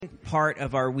part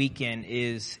of our weekend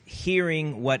is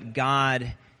hearing what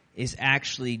God is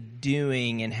actually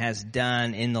doing and has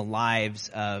done in the lives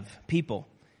of people.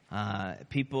 Real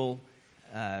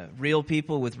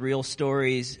people with real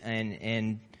stories,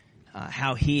 and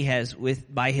how He has,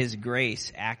 by His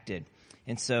grace, acted.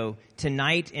 And so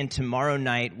tonight and tomorrow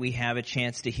night, we have a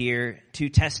chance to hear two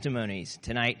testimonies.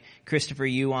 Tonight, Christopher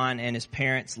Yuan and his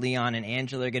parents, Leon and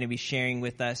Angela, are going to be sharing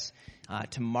with us.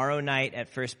 Tomorrow night at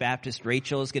First Baptist,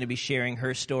 Rachel is going to be sharing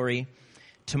her story.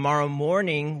 Tomorrow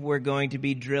morning, we're going to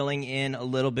be drilling in a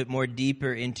little bit more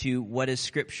deeper into what does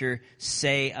Scripture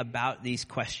say about these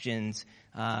questions,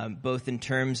 both in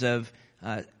terms of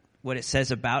what it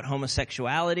says about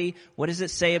homosexuality, what does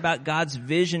it say about God's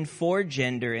vision for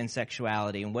gender and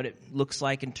sexuality, and what it looks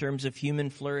like in terms of human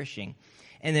flourishing.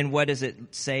 And then what does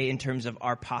it say in terms of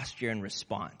our posture and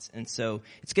response? And so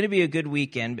it's going to be a good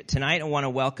weekend, but tonight I want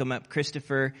to welcome up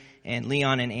Christopher and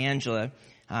Leon and Angela.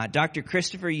 Dr.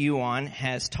 Christopher Yuan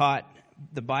has taught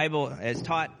the Bible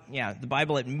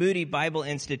at Moody Bible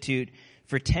Institute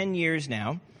for 10 years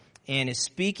now, and his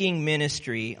speaking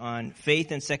ministry on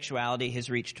faith and sexuality has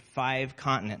reached 5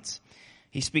 continents.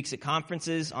 He speaks at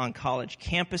conferences on college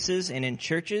campuses and in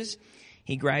churches.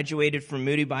 He graduated from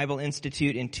Moody Bible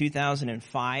Institute in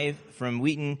 2005, from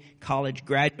Wheaton College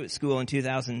Graduate School in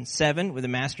 2007 with a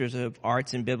Master's of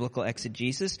Arts in Biblical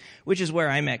Exegesis, which is where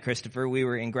I met Christopher. We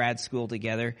were in grad school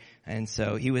together, and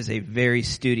so he was a very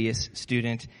studious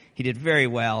student. He did very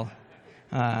well.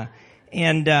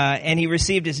 And he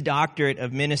received his doctorate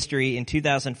of ministry in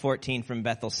 2014 from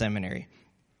Bethel Seminary.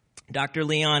 Dr.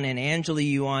 Leon and Angela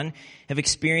Yuan have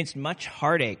experienced much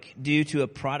heartache due to a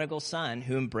prodigal son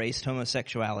who embraced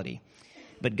homosexuality.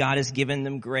 But God has given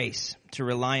them grace to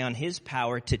rely on His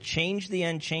power to change the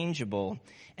unchangeable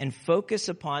and focus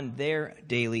upon their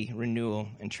daily renewal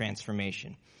and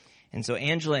transformation. And so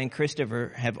Angela and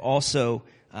Christopher have also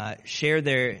shared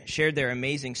their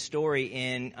amazing story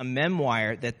in a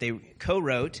memoir that they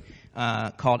co-wrote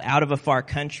called Out of a Far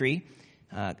Country,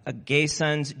 A Gay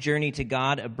Son's Journey to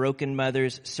God, A Broken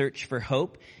Mother's Search for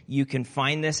Hope. You can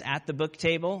find this at the book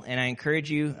table, and I encourage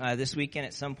you this weekend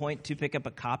at some point to pick up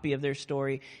a copy of their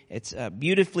story. It's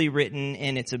beautifully written,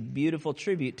 and it's a beautiful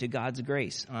tribute to God's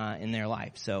grace in their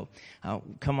life. So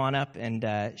come on up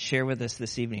and share with us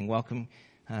this evening. Welcome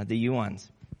the Yuans.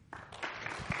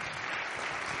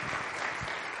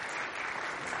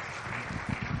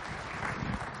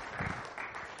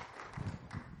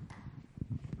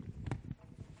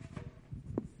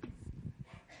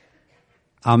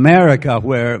 America,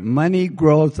 where money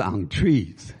grows on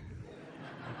trees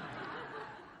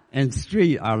and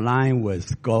streets are lined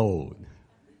with gold.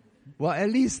 Well, at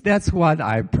least that's what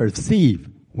I perceived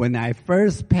when I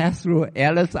first passed through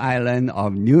Ellis Island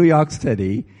of New York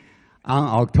City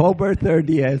on October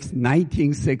 30th,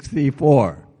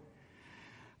 1964.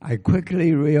 I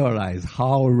quickly realized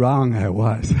how wrong I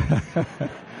was.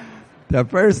 The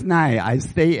first night, I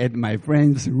stayed at my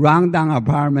friend's rundown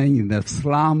apartment in the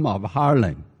slum of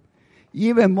Harlem.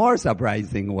 Even more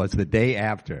surprising was the day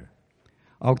after.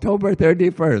 October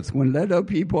 31st, when little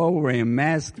people were in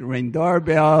masks, ring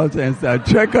doorbells, and said,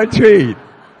 trick or treat.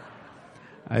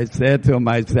 I said to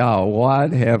myself,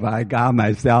 what have I got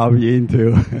myself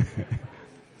into?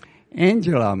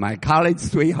 Angela, my college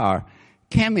sweetheart,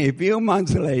 came a few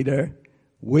months later.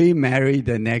 We married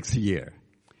the next year.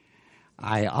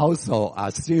 I also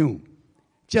assumed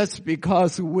just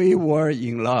because we were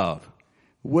in love,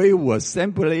 we would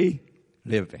simply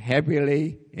live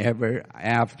happily ever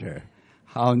after.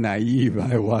 How naive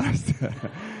I was.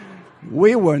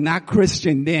 We were not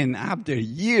Christian then. After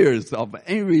years of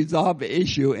unresolved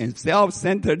issue and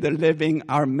self-centered living,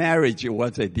 our marriage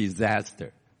was a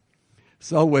disaster.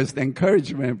 So with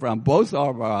encouragement from both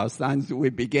of our sons,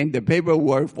 we began the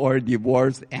paperwork for a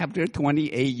divorce after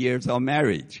 28 years of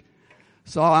marriage.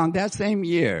 So on that same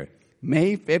year,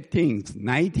 May 15th,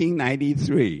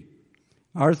 1993,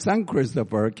 our son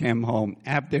Christopher came home.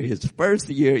 After his first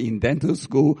year in dental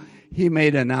school, he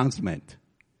made an announcement.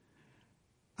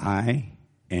 I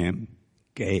am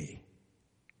gay.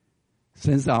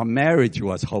 Since our marriage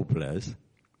was hopeless,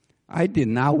 I did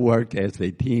not work as a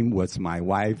team with my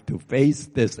wife to face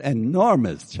this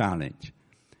enormous challenge.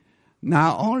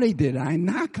 Not only did I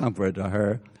not comfort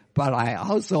her, but I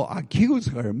also accused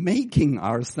her making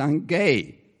our son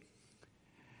gay.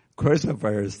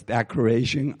 Christopher's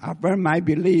declaration affirmed my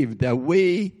belief that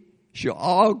we should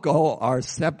all go our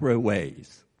separate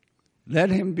ways.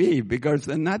 Let him be, because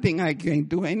there's nothing I can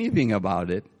do anything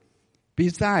about it.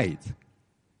 Besides,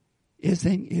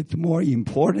 isn't it more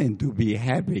important to be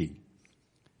happy?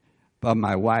 But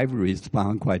my wife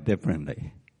responded quite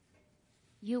differently.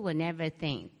 You will never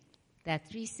think That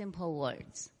 3 simple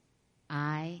words,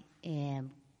 I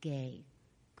am gay,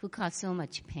 could cause so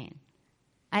much pain.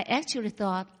 I actually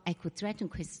thought I could threaten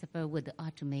Christopher with the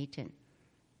ultimatum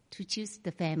to choose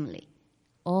the family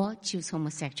or choose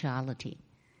homosexuality.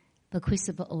 But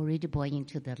Christopher already bought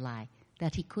into the lie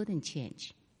that he couldn't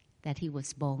change, that he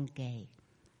was born gay.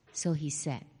 So he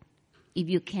said, if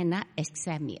you cannot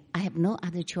accept me, I have no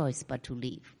other choice but to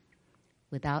leave.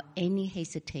 Without any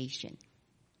hesitation,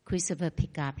 Christopher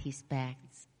picked up his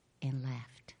bags and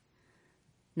left.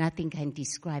 Nothing can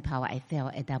describe how I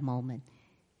felt at that moment.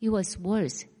 It was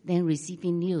worse than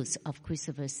receiving news of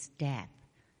Christopher's death.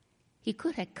 He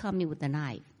could have come in with a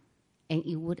knife, and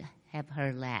it would have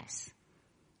hurt less.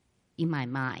 In my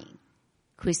mind,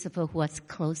 Christopher, who was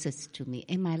closest to me,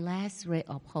 and my last ray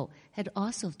of hope, had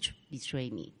also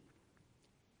betrayed me.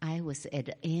 I was at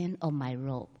the end of my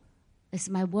rope. As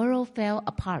my world fell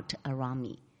apart around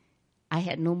me, I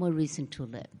had no more reason to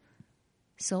live.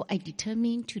 So I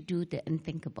determined to do the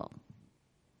unthinkable.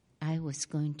 I was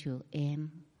going to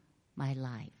end my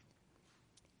life.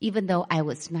 Even though I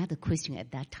was not a Christian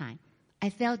at that time, I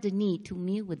felt the need to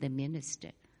meet with the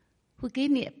minister, who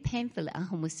gave me a pamphlet on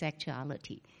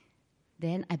homosexuality.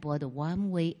 Then I bought a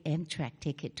one-way Amtrak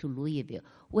ticket to Louisville,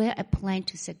 where I planned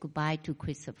to say goodbye to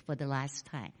Christopher for the last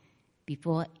time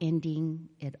before ending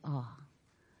it all.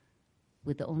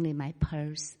 With only my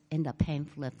purse and a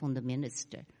pamphlet from the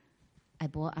minister, I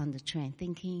bought on the train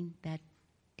thinking that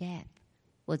death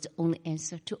was the only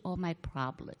answer to all my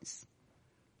problems.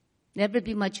 Never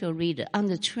be much of a reader. On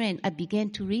the train, I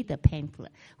began to read the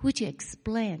pamphlet, which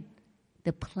explained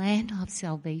the plan of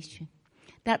salvation,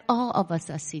 that all of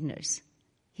us are sinners,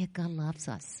 yet God loves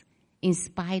us in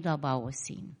spite of our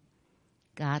sin.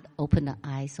 God opened the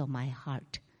eyes of my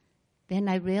heart. Then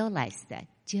I realized that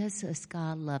just as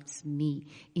God loves me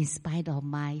in spite of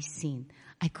my sin,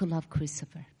 I could love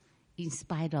Christopher in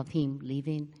spite of him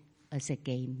living as a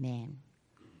gay man.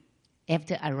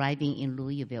 After arriving in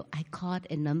Louisville, I called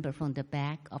a number from the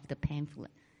back of the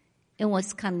pamphlet and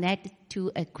was connected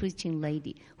to a Christian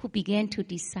lady who began to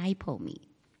disciple me.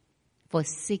 For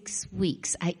 6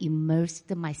 weeks, I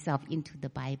immersed myself into the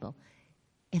Bible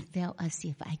and felt as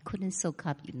if I couldn't soak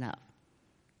up enough.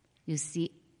 You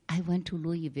see, I went to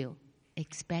Louisville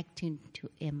expecting to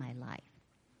end my life.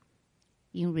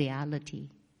 In reality,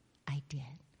 I did.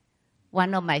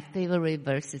 One of my favorite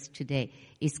verses today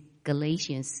is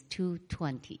Galatians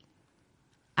 2:20.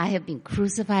 I have been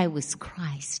crucified with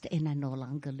Christ, and I no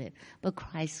longer live, but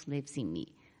Christ lives in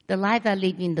me. The life I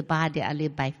live in the body, I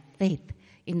live by faith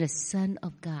in the Son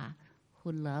of God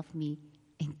who loved me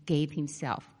and gave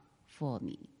himself for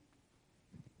me.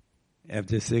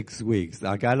 After 6 weeks,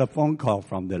 I got a phone call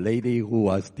from the lady who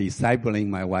was discipling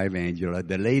my wife, Angela.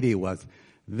 The lady was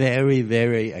very,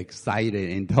 very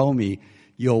excited and told me,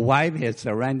 your wife has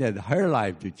surrendered her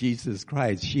life to Jesus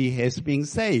Christ. She has been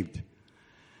saved.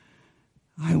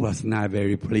 I was not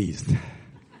very pleased.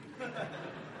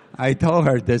 I told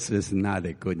her this is not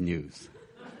a good news.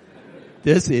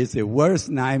 This is the worst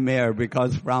nightmare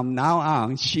because from now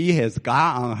on, she has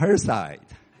God on her side.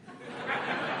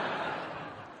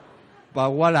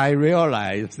 But what I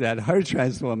realized that her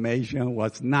transformation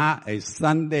was not a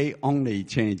Sunday-only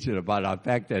change, but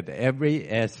affected every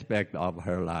aspect of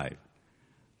her life.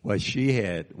 What she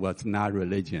had was not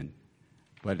religion,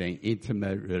 but an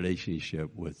intimate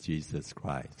relationship with Jesus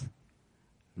Christ.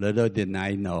 Little did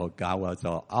I know God was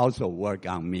also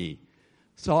working on me.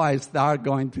 So I started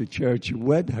going to church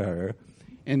with her,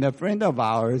 and a friend of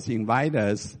ours invited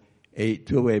us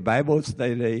to a Bible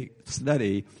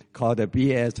study called the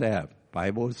BSF,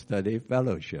 Bible Study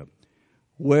Fellowship,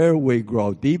 where we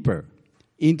grow deeper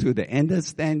into the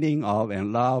understanding of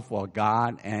and love for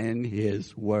God and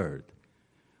His Word.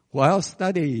 While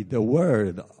studying the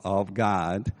Word of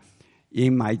God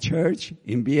in my church,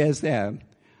 in BSF,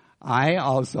 I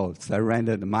also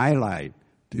surrendered my life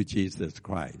to Jesus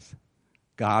Christ.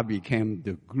 God became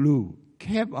the glue,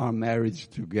 kept our marriage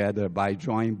together by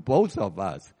drawing both of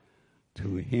us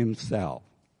to Himself.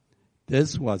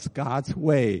 This was God's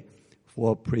way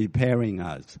for preparing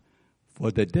us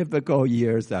for the difficult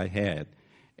years ahead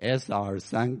as our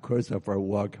son Christopher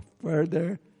walked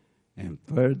further and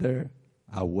further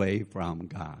away from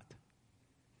God.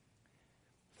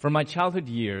 For my childhood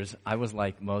years, I was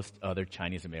like most other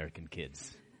Chinese American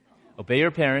kids. Obey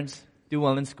your parents, do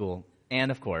well in school,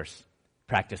 and of course,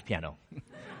 practice piano.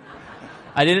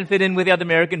 I didn't fit in with the other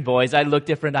American boys. I looked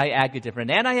different, I acted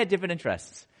different, and I had different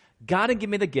interests. God had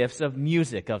given me the gifts of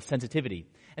music, of sensitivity.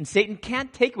 And Satan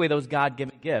can't take away those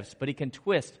God-given gifts, but he can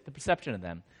twist the perception of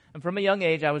them. And from a young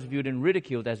age, I was viewed and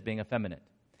ridiculed as being effeminate.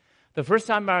 The first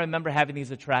time I remember having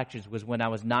these attractions was when I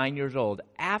was 9 years old,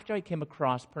 after I came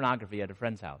across pornography at a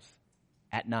friend's house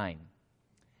at 9.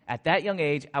 At that young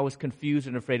age, I was confused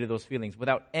and afraid of those feelings.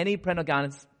 Without any parental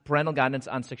guidance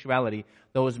on sexuality,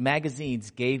 those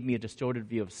magazines gave me a distorted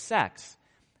view of sex,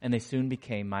 and they soon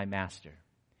became my master.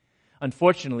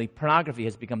 Unfortunately, pornography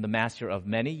has become the master of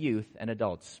many youth and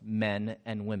adults, men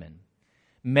and women.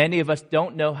 Many of us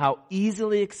don't know how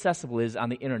easily accessible it is on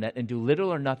the internet and do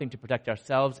little or nothing to protect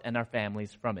ourselves and our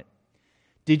families from it.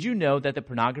 Did you know that the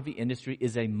pornography industry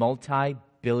is a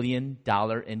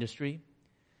multi-billion-dollar industry?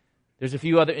 There's a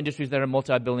few other industries that are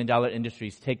multi-billion-dollar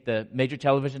industries. Take the major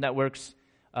television networks.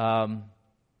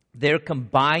 Their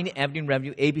combined annual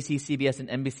revenue, ABC, CBS, and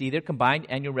NBC, their combined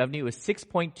annual revenue is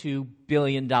 $6.2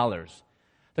 billion.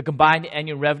 The combined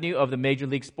annual revenue of the major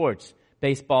league sports,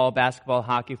 baseball, basketball,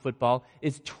 hockey, football,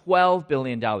 is $12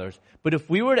 billion. But if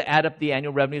we were to add up the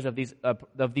annual revenues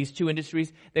of these two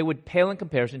industries, they would pale in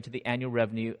comparison to the annual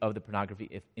revenue of the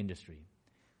pornography industry.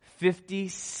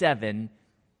 $57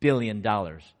 billion.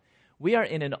 We are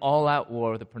in an all-out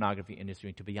war with the pornography industry,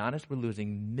 and to be honest, we're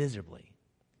losing miserably.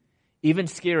 Even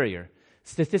scarier,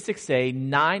 statistics say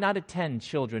 9 out of 10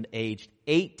 children aged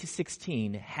 8 to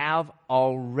 16 have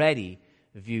already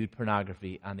viewed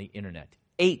pornography on the internet.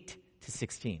 8 to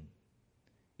 16.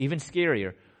 Even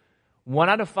scarier, 1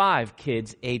 out of 5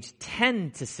 kids aged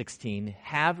 10 to 16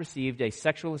 have received a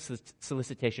sexual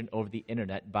solicitation over the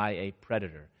internet by a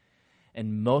predator.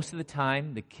 And most of the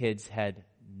time, the kids had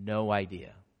no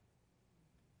idea.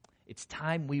 It's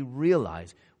time we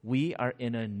realize we are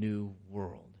in a new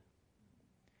world.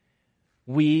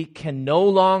 We can no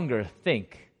longer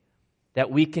think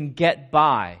that we can get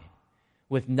by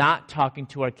with not talking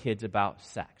to our kids about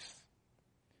sex.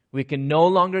 We can no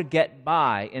longer get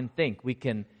by and think we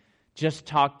can just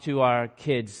talk to our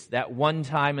kids that one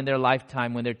time in their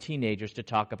lifetime when they're teenagers to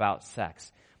talk about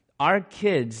sex. Our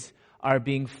kids are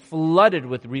being flooded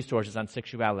with resources on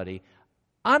sexuality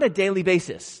on a daily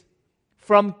basis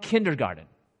from kindergarten.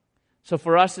 So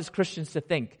for us as Christians to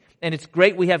think, and it's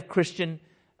great we have Christian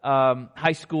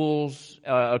high schools,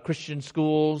 Christian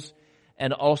schools,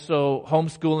 and also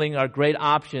homeschooling are great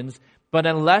options. But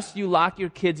unless you lock your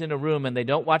kids in a room and they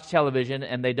don't watch television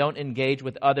and they don't engage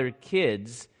with other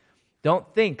kids, don't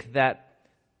think that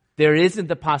there isn't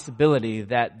the possibility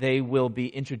that they will be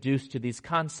introduced to these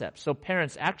concepts. So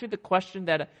parents, actually the question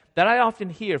that I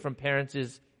often hear from parents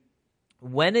is,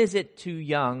 when is it too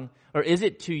young, or is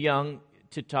it too young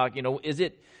to talk, is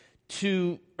it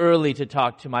too early to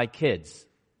talk to my kids?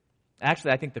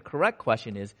 Actually, I think the correct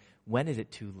question is, when is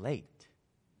it too late?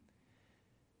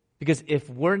 Because if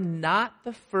we're not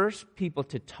the first people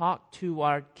to talk to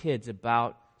our kids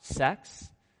about sex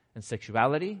and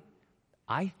sexuality,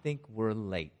 I think we're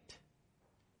late.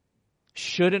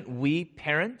 Shouldn't we,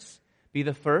 parents, be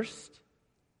the first?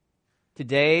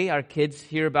 Today, our kids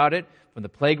hear about it from the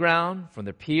playground, from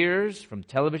their peers, from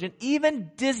television.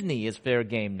 Even Disney is fair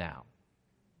game now.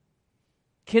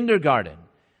 Kindergarten.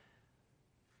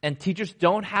 And teachers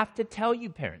don't have to tell you,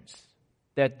 parents,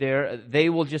 that they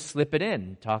will just slip it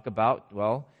in. Talk about,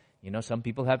 some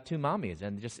people have 2 mommies,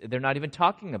 and they're not even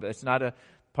talking about it. It's not a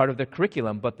part of their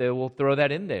curriculum, but they will throw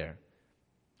that in there.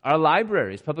 Our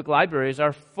libraries, public libraries,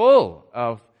 are full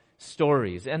of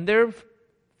stories, and they're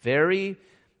very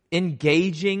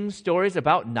engaging stories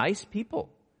about nice people.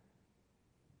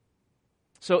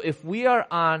 So if we are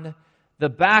on the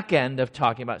back end of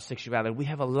talking about sexuality, we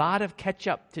have a lot of catch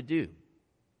up to do.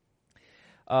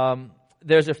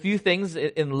 There's a few things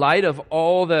in light of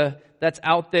all that's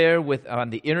out there on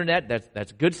the internet.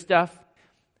 That's good stuff.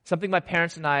 Something my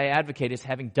parents and I advocate is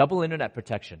having double internet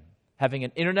protection, having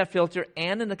an internet filter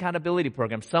and an accountability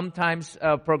program. Sometimes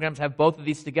programs have both of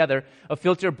these together. A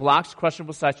filter blocks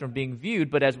questionable sites from being viewed,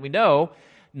 but as we know,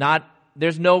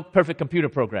 there's no perfect computer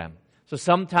program. So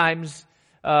sometimes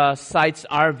sites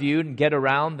are viewed and get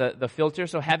around the filter.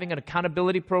 So having an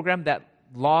accountability program that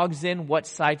logs in what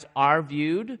sites are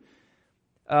viewed.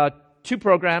 2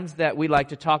 programs that we like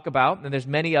to talk about, and there's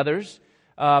many others,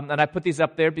 and I put these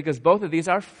up there because both of these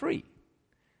are free.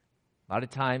 A lot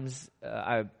of times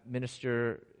I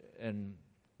minister and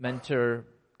mentor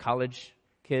college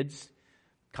kids.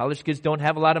 College kids don't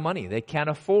have a lot of money. They can't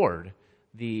afford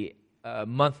the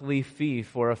monthly fee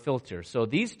for a filter. So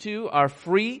these 2 are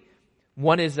free.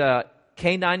 One is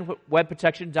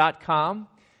K9webprotection.com,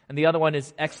 and the other one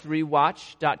is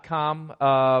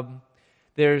x3watch.com.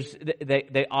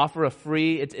 They offer a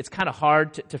free. It's kind of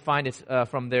hard to find. It's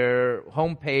from their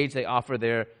homepage. They offer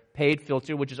their paid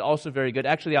filter, which is also very good.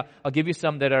 Actually, I'll give you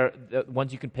some that are the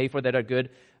ones you can pay for that are good.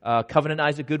 Covenant Eye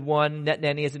is a good one. Net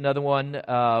Nanny is another one.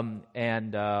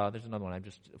 And there's another one I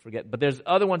just forget. But there's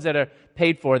other ones that are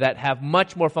paid for that have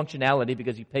much more functionality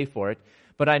because you pay for it.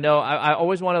 But I know I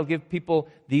always want to give people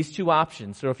these two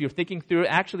options. So if you're thinking through,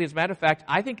 actually, as a matter of fact,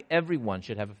 I think everyone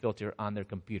should have a filter on their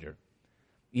computer.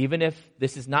 Even if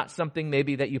this is not something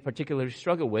maybe that you particularly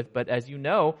struggle with, but as you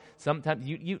know, sometimes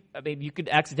you could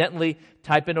accidentally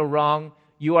type in a wrong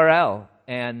URL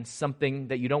and something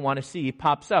that you don't want to see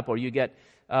pops up, or you get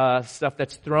stuff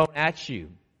that's thrown at you.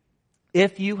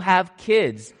 If you have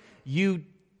kids, you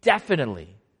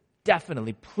definitely,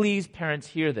 please parents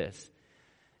hear this.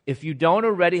 If you don't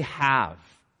already have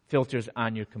filters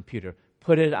on your computer,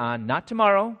 put it on, not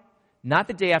tomorrow, not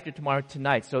the day after tomorrow,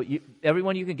 tonight. So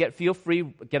everyone you can feel free,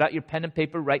 get out your pen and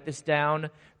paper, write this down.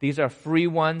 These are free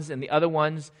ones, and the other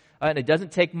ones, and it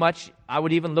doesn't take much. I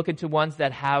would even look into ones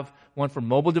that have one for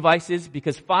mobile devices,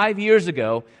 because 5 years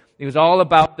ago, it was all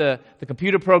about the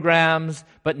computer programs,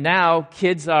 but now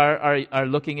kids are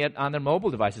looking at on their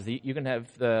mobile devices. You can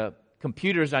have the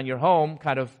computers on your home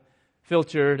kind of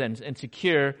filtered and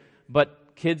secure,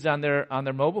 but kids on their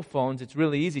mobile phones, it's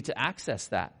really easy to access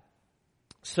that.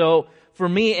 So for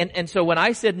me, and so when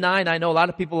I said 9, I know a lot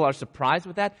of people are surprised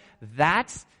with that.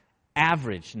 That's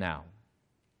average now.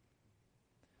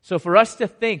 So for us to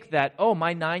think that, oh,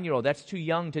 my 9-year-old, that's too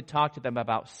young to talk to them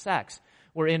about sex,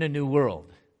 we're in a new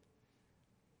world.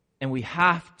 And we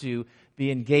have to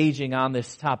be engaging on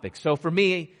this topic. So for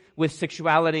me, with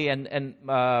sexuality and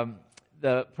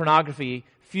the pornography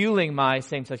fueling my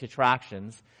same-sex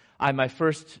attractions, I had my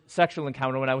first sexual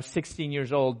encounter when I was 16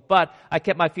 years old, but I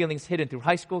kept my feelings hidden through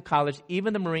high school, college,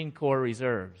 even the Marine Corps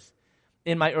reserves.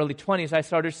 In my early 20s, I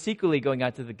started secretly going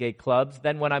out to the gay clubs.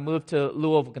 Then when I moved to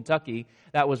Louisville, Kentucky,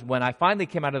 that was when I finally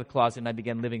came out of the closet and I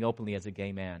began living openly as a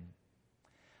gay man.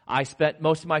 I spent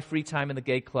most of my free time in the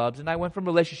gay clubs, and I went from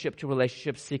relationship to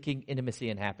relationship seeking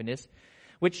intimacy and happiness,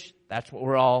 which that's what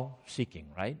we're all seeking,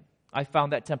 right? I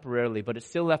found that temporarily, but it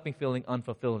still left me feeling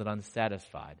unfulfilled and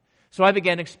unsatisfied. So I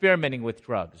began experimenting with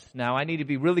drugs. Now, I need to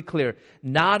be really clear.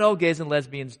 Not all gays and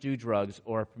lesbians do drugs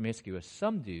or are promiscuous.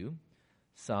 Some do,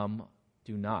 some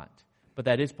do not. But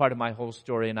that is part of my whole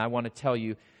story, and I want to tell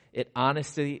you it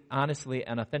honestly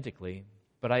and authentically.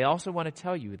 But I also want to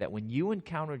tell you that when you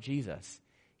encounter Jesus,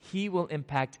 He will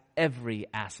impact every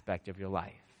aspect of your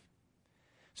life.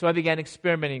 So I began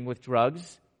experimenting with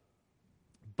drugs.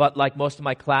 But like most of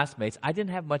my classmates, I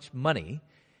didn't have much money.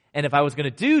 And if I was going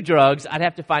to do drugs, I'd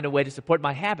have to find a way to support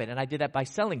my habit. And I did that by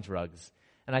selling drugs.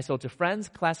 And I sold to friends,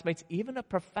 classmates, even a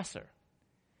professor.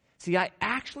 See, I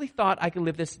actually thought I could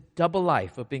live this double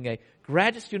life of being a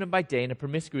graduate student by day and a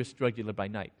promiscuous drug dealer by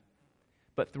night.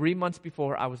 But 3 months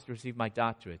before I was to receive my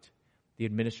doctorate, the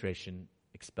administration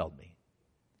expelled me.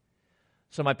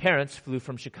 So my parents flew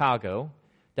from Chicago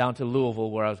down to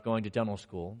Louisville, where I was going to dental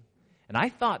school. And I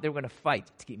thought they were going to fight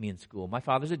to keep me in school. My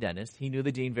father's a dentist. He knew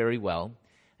the dean very well.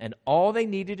 And all they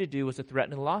needed to do was to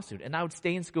threaten a lawsuit. And I would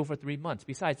stay in school for 3 months.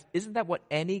 Besides, isn't that what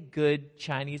any good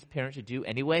Chinese parent should do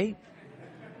anyway?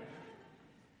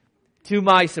 To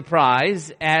my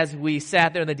surprise, as we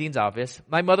sat there in the dean's office,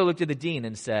 my mother looked at the dean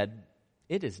and said,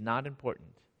 "It is not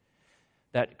important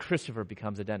that Christopher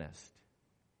becomes a dentist.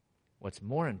 What's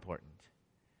more important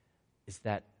is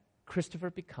that Christopher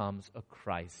becomes a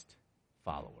Christ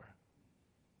follower."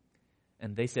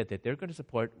 And they said that they're going to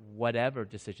support whatever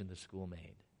decision the school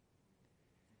made.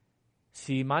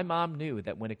 See, my mom knew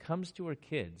that when it comes to her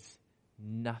kids,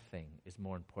 nothing is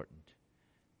more important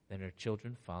than her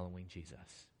children following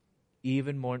Jesus.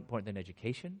 Even more important than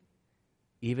education,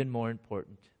 even more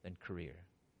important than career.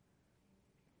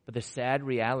 But the sad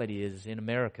reality is, in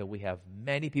America, we have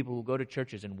many people who go to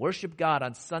churches and worship God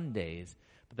on Sundays,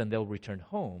 but then they'll return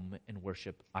home and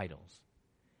worship idols.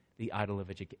 The idol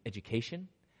of education,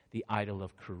 the idol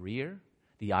of career,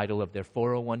 the idol of their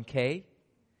 401k.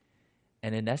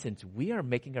 And in essence, we are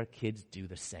making our kids do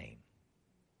the same.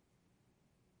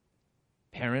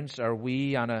 Parents, are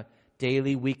we on a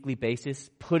daily, weekly basis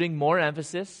putting more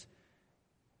emphasis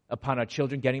upon our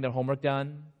children getting their homework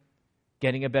done,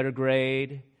 getting a better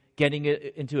grade, getting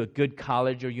into a good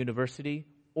college or university?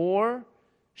 Or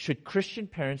should Christian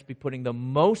parents be putting the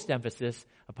most emphasis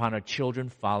upon our children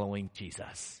following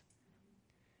Jesus?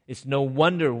 It's no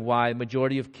wonder why the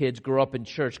majority of kids grow up in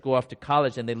church, go off to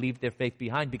college, and they leave their faith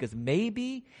behind, because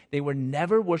maybe they were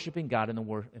never worshiping God in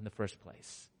the first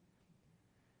place.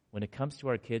 When it comes to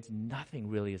our kids, nothing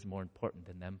really is more important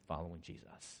than them following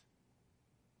Jesus.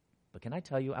 But can I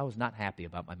tell you, I was not happy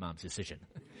about my mom's decision.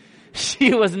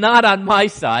 She was not on my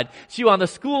side. She was on the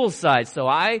school's side. So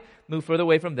I moved further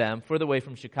away from them, further away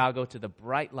from Chicago to the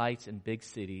bright lights and big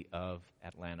city of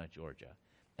Atlanta, Georgia.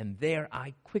 And there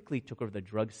I quickly took over the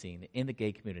drug scene in the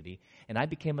gay community, and I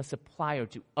became a supplier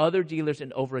to other dealers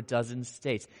in over a dozen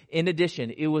states. In addition,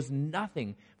 it was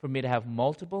nothing for me to have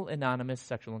multiple anonymous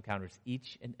sexual encounters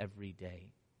each and every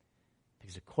day.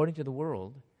 Because according to the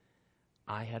world,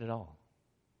 I had it all.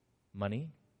 Money,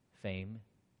 fame,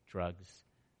 drugs,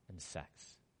 and sex.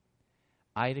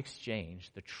 I had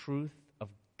exchanged the truth of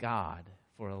God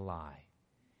for a lie,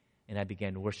 and I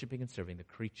began worshiping and serving the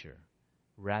creature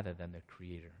rather than the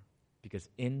Creator, because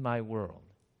in my world,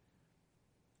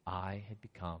 I had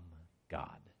become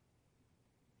God.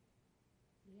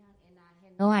 And I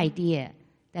had no idea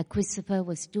that Christopher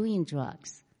was doing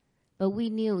drugs, but we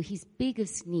knew his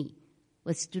biggest need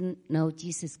was to know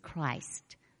Jesus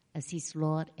Christ as his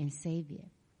Lord and Savior.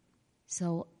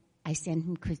 So I sent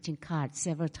him Christian cards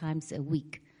several times a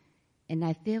week, and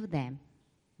I filled them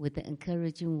with the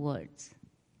encouraging words,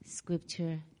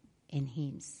 scripture, and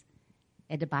hymns.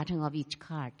 At the bottom of each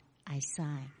card, I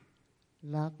signed,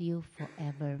 "Love you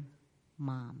forever,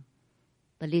 Mom."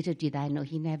 But little did I know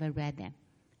he never read them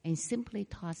and simply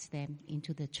tossed them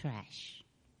into the trash.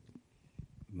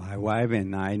 My wife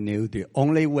and I knew the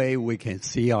only way we can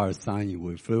see our son,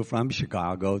 we flew from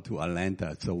Chicago to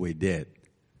Atlanta, so we did.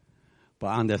 But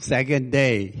on the second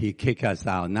day, he kicked us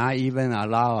out, not even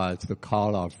allow us to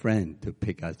call our friend to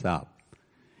pick us up.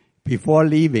 Before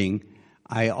leaving,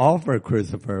 I offered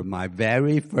Christopher my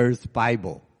very first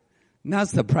Bible. Not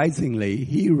surprisingly,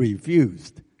 he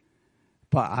refused.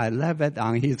 But I left it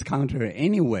on his counter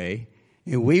anyway,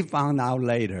 and we found out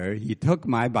later he took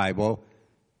my Bible,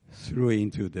 threw it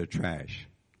into the trash.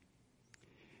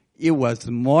 It was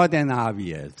more than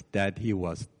obvious that he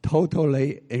was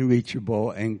totally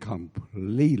unreachable and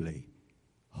completely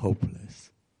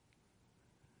hopeless.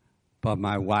 But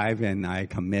my wife and I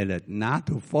committed not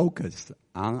to focus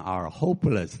on our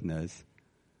hopelessness,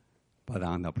 but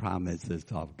on the promises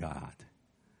of God.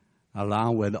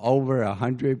 Along with over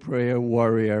 100 prayer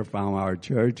warriors from our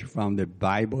church, from the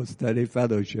Bible Study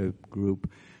Fellowship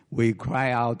group, we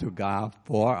cry out to God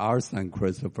for our son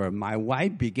Christopher. My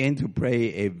wife began to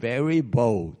pray a very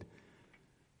bold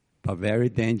but very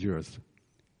dangerous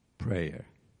prayer.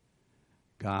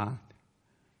 God,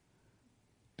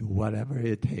 do whatever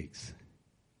it takes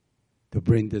to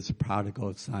bring this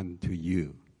prodigal son to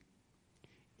you.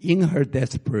 In her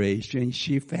desperation,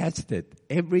 she fasted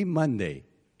every Monday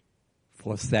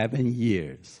for 7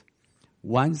 years.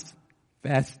 Once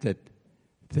fasted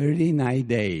 39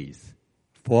 days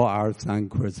for our son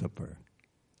Christopher.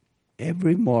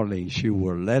 Every morning she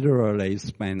would literally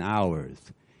spend hours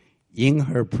in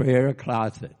her prayer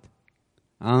closet,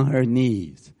 on her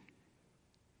knees,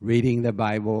 reading the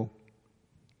Bible,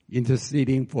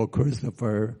 interceding for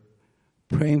Christopher,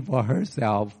 praying for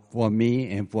herself, for me,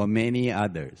 and for many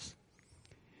others.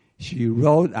 She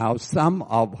wrote out some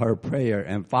of her prayer,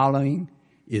 and following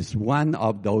is one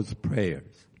of those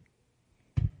prayers.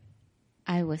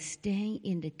 I was staying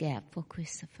in the gap for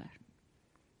Christopher.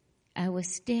 I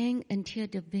was staying until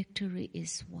the victory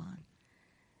is won,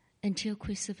 until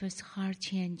Christopher's heart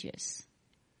changes.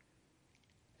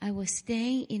 I was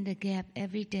staying in the gap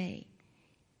every day,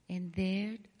 and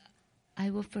there I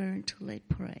will fervently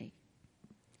pray.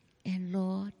 And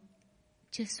Lord,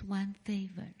 just one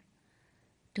favor,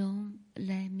 don't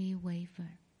let me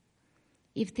waver.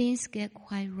 If things get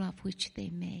quite rough, which they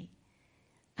may,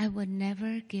 I will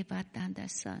never give up on that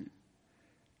son,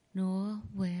 nor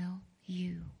will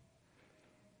you.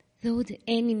 Though the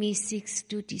enemy seeks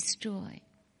to destroy,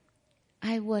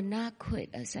 I will not quit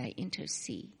as I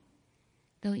intercede,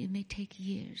 though it may take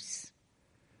years.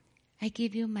 I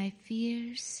give you my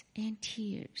fears and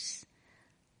tears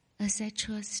as I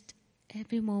trust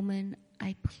every moment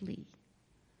I plead.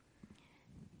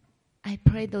 I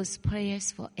prayed those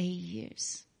prayers for 8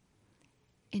 years.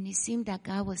 And it seemed that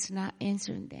God was not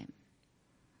answering them.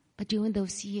 But during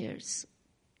those years,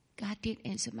 God did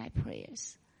answer my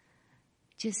prayers.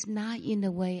 Just not in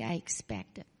the way I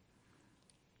expected.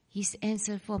 His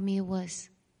answer for me was,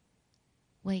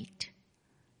 wait,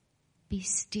 be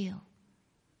still,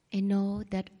 and know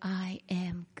that I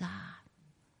am God.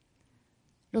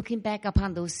 Looking back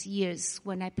upon those years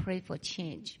when I prayed for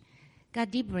change,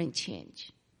 God did bring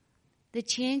change. The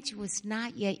change was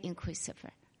not yet in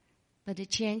Christopher, but the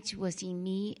change was in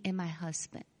me and my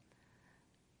husband.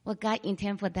 What God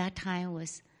intended for that time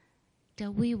was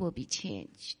that we will be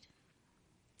changed,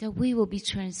 that we will be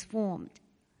transformed,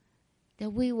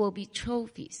 that we will be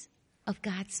trophies of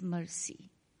God's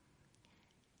mercy.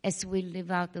 as we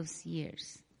live out those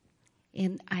years.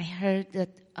 And I heard that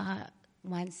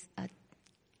once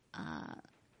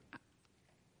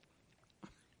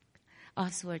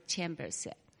Oswald Chambers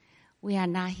said, we are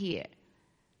not here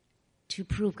to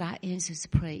prove God answers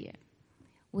prayer.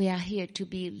 We are here to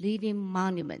be living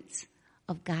monuments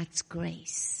of God's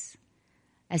grace.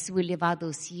 As we live out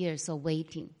those years of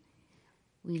waiting,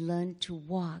 we learn to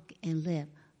walk and live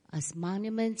as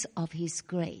monuments of His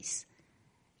grace,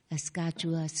 as God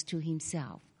drew us to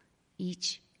Himself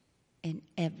each and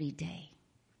every day.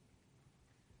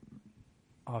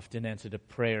 Often answer to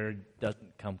prayer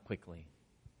doesn't come quickly.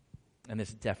 And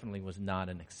this definitely was not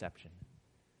an exception.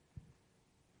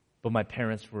 But my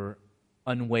parents were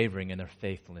unwavering in their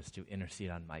faithfulness to intercede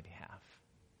on my behalf.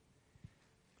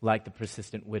 Like the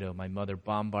persistent widow, my mother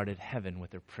bombarded heaven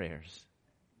with her prayers.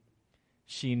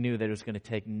 She knew that it was going to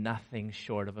take nothing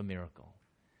short of a miracle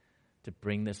to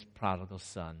bring this prodigal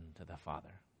son to the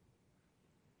Father.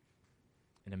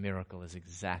 And a miracle is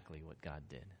exactly what God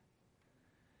did.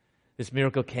 This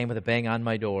miracle came with a bang on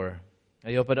my door.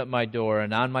 I opened up my door,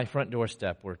 and on my front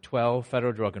doorstep were 12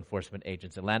 federal drug enforcement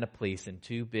agents, Atlanta police, and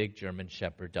 2 big German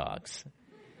Shepherd dogs.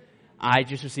 I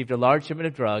just received a large shipment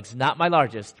of drugs, not my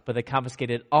largest, but they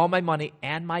confiscated all my money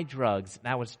and my drugs,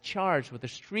 and I was charged with a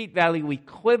street value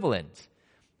equivalent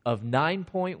of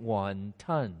 9.1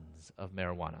 tons of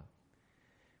marijuana.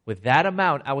 With that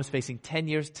amount, I was facing 10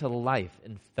 years to life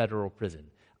in federal prison.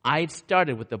 I had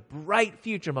started with a bright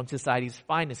future among society's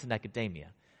finest in academia,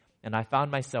 and I found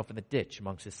myself in the ditch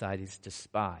among society's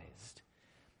despised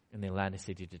in the Atlanta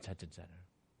City Detention Center.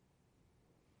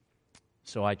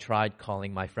 So I tried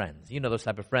calling my friends. You know those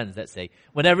type of friends that say,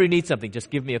 whenever you need something, just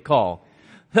give me a call.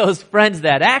 Those friends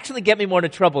that actually get me more into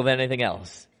trouble than anything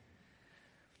else.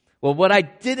 Well, what I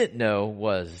didn't know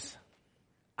was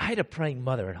I had a praying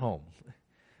mother at home.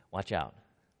 Watch out.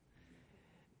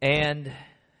 And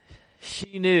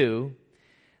she knew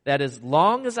that as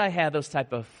long as I had those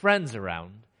type of friends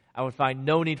around, I would find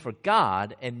no need for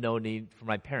God and no need for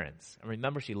my parents. And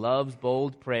remember, she loves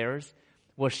bold prayers.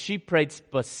 Well, she prayed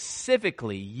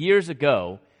specifically years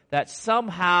ago that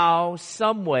somehow,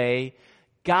 some way,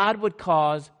 God would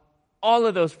cause all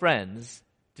of those friends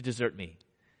to desert me.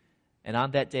 And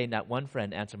on that day, not one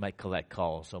friend answered my collect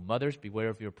call. So mothers, beware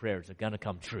of your prayers. They're going to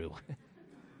come true.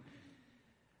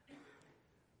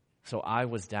 So I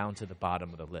was down to the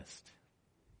bottom of the list.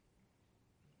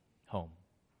 Home.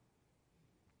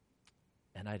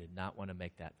 And I did not want to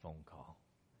make that phone call,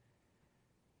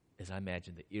 as I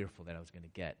imagined the earful that I was going to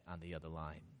get on the other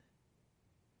line.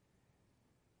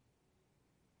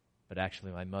 But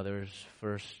actually, my mother's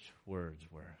first words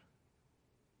were,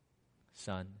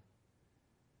 "Son,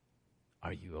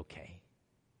 are you okay?"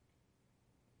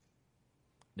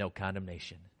 No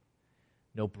condemnation,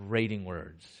 no berating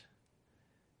words,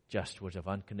 just words of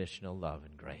unconditional love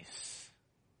and grace.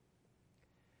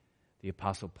 The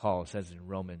Apostle Paul says in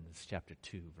Romans chapter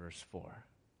 2, verse 4,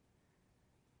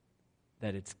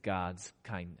 that it's God's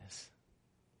kindness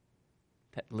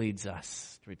that leads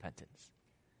us to repentance.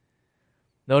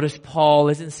 Notice Paul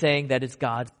isn't saying that it's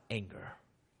God's anger.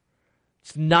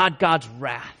 It's not God's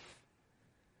wrath,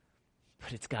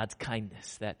 but it's God's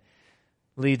kindness that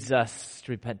leads us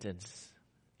to repentance.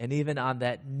 And even on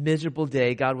that miserable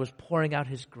day, God was pouring out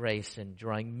His grace and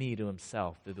drawing me to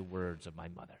Himself through the words of my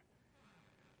mother.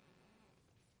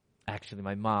 Actually,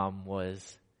 my mom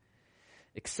was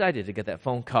excited to get that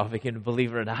phone call, if you can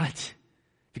believe it or not,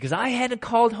 because I hadn't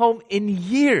called home in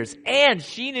years, and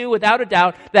she knew without a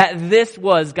doubt that this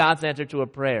was God's answer to her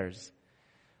prayers.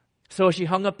 So she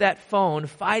hung up that phone,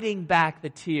 fighting back the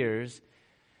tears.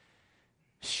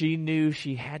 She knew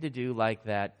she had to do like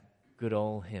that good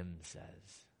old hymn says.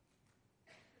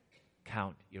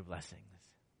 Count your blessings.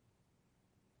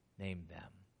 Name them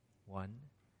one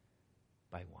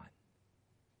by one.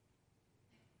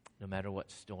 No matter what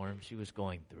storm she was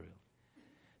going through,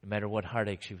 no matter what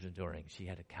heartache she was enduring, she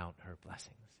had to count her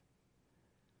blessings.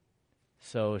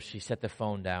 So she set the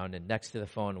phone down, and next to the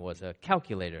phone was a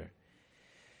calculator.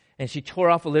 And she tore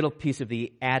off a little piece of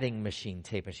the adding machine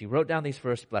tape, and she wrote down these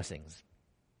first blessings.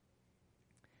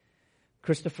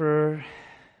 Christopher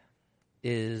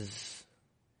is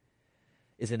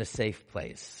in a safe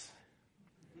place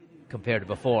compared to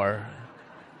before.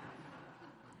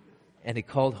 And he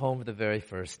called home for the very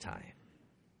first time.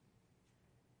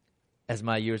 As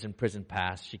my years in prison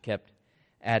passed, she kept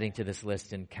adding to this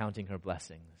list and counting her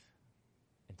blessings.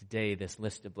 And today, this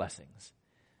list of blessings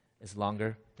is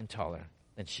longer and taller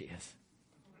than she is.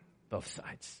 Both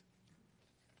sides.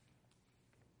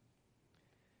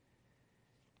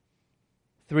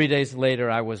 3 days later,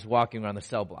 I was walking around the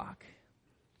cell block.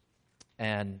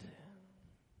 And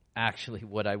Actually,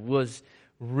 what I was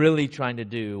really trying to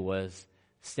do was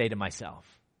stay to myself.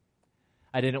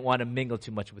 I didn't want to mingle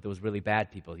too much with those really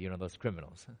bad people, those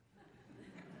criminals.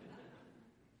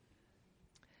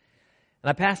 And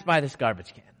I passed by this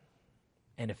garbage can.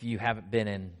 And if you haven't been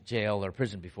in jail or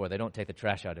prison before, they don't take the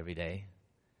trash out every day.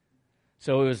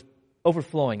 So it was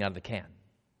overflowing out of the can.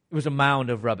 It was a mound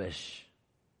of rubbish.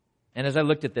 And as I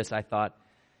looked at this, I thought,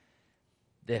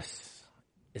 this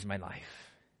is my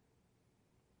life.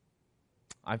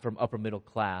 I'm from upper middle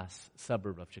class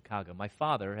suburb of Chicago. My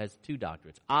father has 2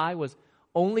 doctorates. I was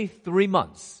only 3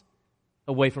 months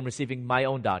away from receiving my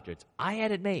own doctorates. I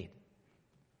had it made.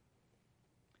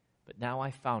 But now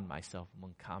I found myself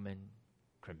among common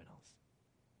criminals.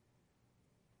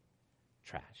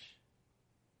 Trash.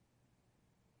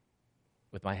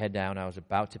 With my head down, I was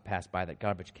about to pass by that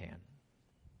garbage can.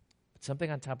 But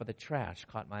something on top of the trash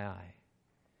caught my eye.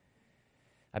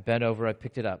 I bent over, I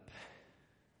picked it up,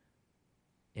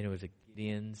 and it was a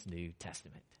Gideon's New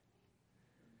Testament.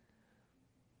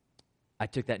 I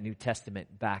took that New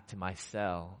Testament back to my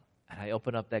cell, and I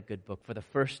opened up that good book. For the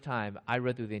first time, I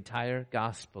read through the entire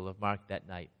Gospel of Mark that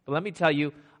night. But let me tell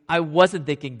you, I wasn't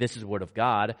thinking this is the Word of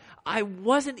God. I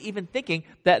wasn't even thinking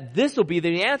that this will be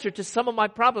the answer to some of my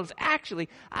problems. Actually,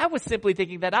 I was simply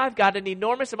thinking that I've got an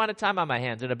enormous amount of time on my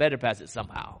hands and I better pass it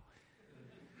somehow.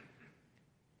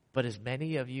 But as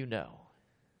many of you know,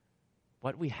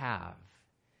 what we have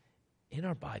in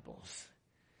our Bibles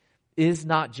is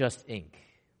not just ink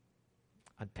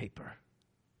on paper.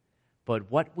 But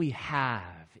what we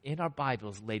have in our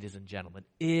Bibles, ladies and gentlemen,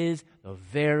 is the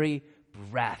very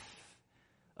breath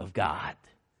of God.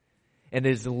 And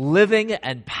is living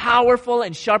and powerful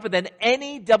and sharper than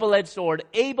any double-edged sword,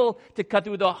 able to cut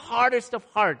through the hardest of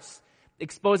hearts,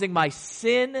 exposing my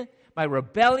sin, my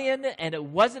rebellion, and it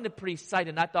wasn't a pretty sight,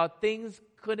 and I thought things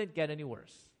couldn't get any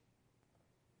worse.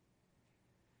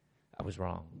 I was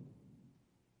wrong.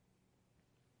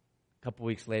 A couple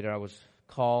weeks later, I was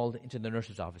called into the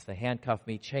nurse's office. They handcuffed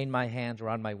me, chained my hands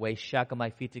around my waist, shackled my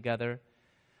feet together.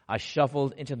 I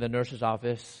shuffled into the nurse's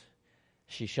office.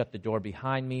 She shut the door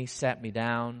behind me, sat me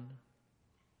down,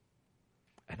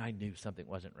 and I knew something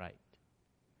wasn't right.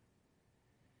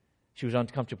 She was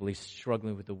uncomfortably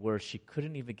struggling with the words. She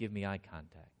couldn't even give me eye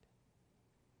contact.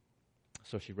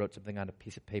 So she wrote something on a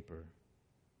piece of paper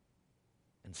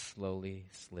and slowly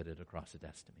slid it across the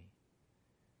desk to me.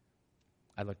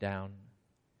 I looked down,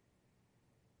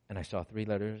 and I saw 3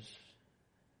 letters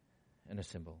and a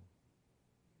symbol.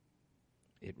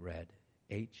 It read,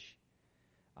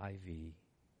 HIV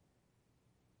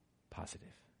positive.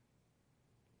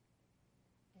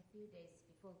 A few days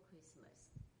before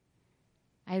Christmas,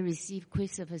 I received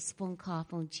Christopher's phone call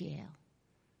from jail.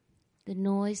 The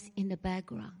noise in the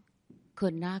background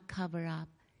could not cover up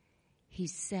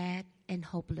his sad and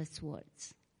hopeless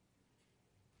words.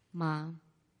 Mom,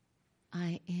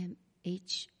 I am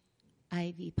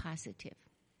HIV positive.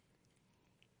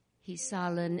 His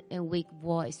sullen and weak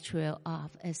voice trailed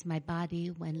off as my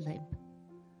body went limp.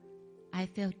 I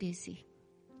felt dizzy,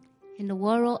 and the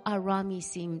world around me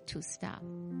seemed to stop.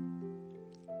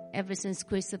 Ever since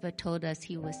Christopher told us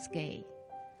he was gay,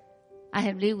 I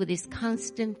have lived with this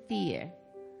constant fear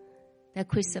that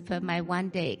Christopher might one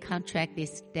day contract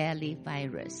this deadly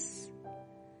virus.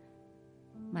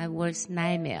 My worst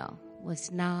nightmare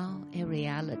was now a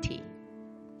reality.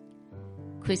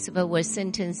 Christopher was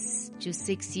sentenced to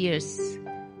 6 years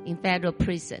in federal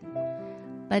prison,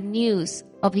 but news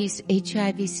of his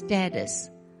HIV status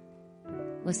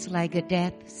was like a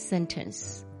death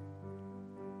sentence,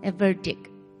 a verdict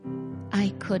I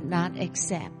could not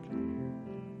accept.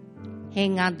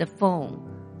 Hang on the phone,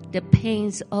 the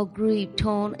pains of grief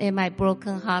torn at my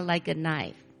broken heart like a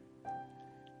knife.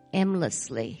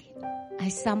 Aimlessly, I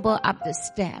stumbled up the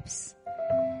steps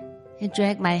and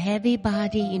dragged my heavy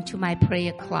body into my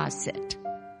prayer closet.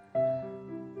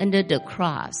 Under the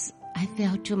cross, I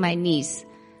fell to my knees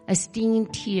as stinging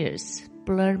tears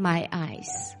blurred my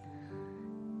eyes.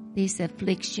 This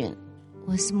affliction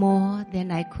was more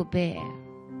than I could bear.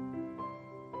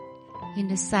 In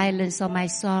the silence of my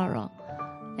sorrow,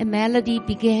 a melody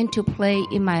began to play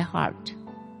in my heart.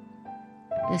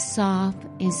 The soft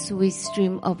and sweet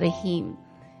stream of a hymn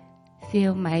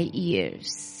filled my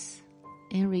ears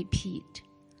and repeat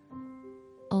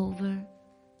over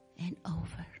and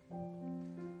over.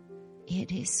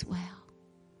 It is well.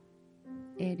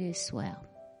 It is well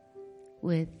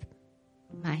with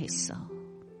my soul.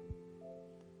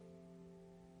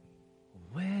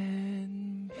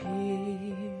 When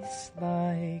peace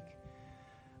like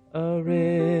a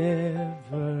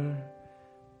river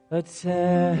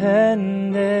attendeth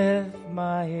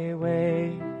my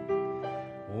way,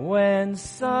 when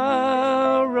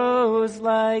sorrows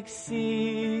like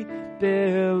sea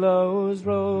billows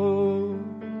roll.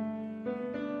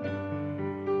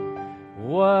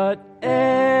 Whatever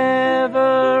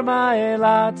my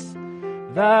lot,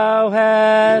 thou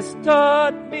hast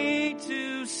taught me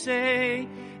to say,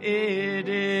 it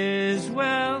is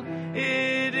well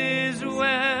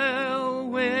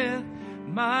with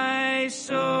my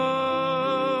soul.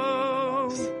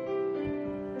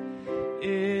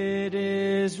 It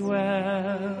is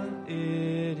well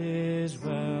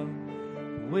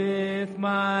with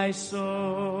my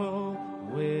soul,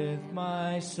 with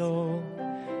my soul.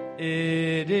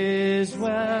 It is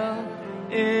well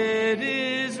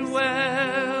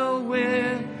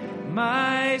with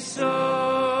my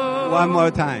soul. One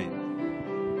more time.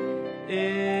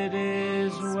 It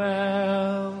is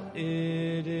well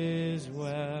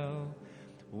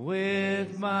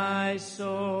with my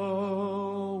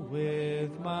soul,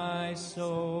 with my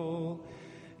soul.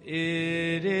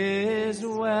 It is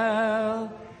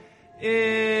well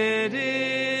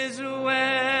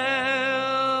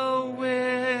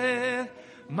with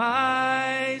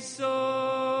my soul.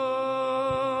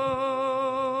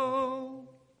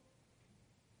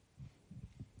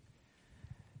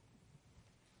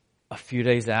 A few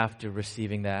days after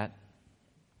receiving that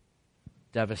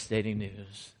devastating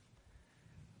news,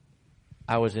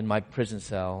 I was in my prison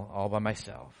cell all by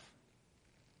myself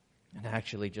and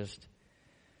actually just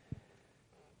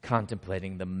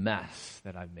contemplating the mess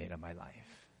that I've made of my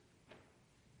life.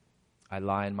 I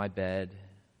lie in my bed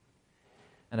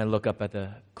and I look up at the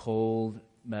cold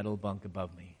metal bunk above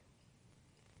me.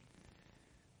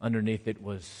 Underneath it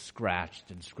was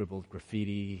scratched and scribbled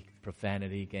graffiti,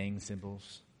 profanity, gang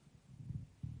symbols.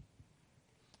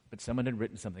 But someone had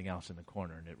written something else in the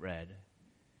corner, and it read,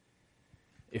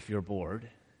 if you're bored,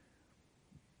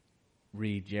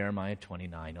 read Jeremiah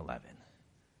 29:11.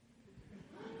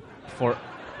 For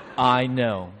I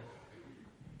know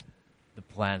the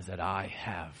plans that I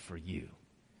have for you,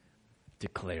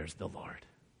 declares the Lord.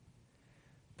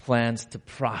 Plans to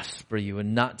prosper you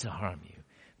and not to harm you.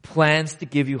 Plans to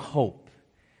give you hope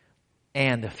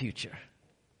and a future.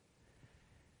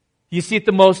 You see, at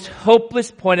the most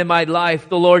hopeless point in my life,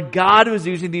 the Lord God was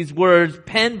using these words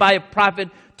penned by a prophet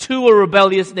to a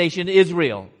rebellious nation,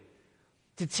 Israel,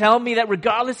 to tell me that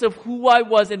regardless of who I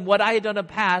was and what I had done in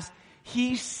the past,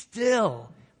 He still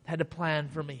had a plan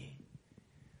for me.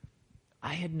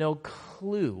 I had no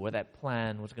clue where that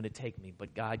plan was going to take me,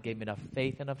 but God gave me enough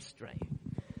faith, enough strength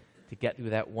to get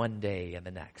through that one day and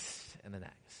the next and the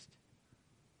next.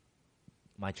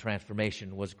 My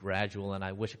transformation was gradual, and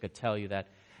I wish I could tell you that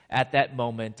at that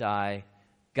moment I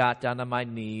got down on my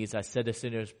knees, I said a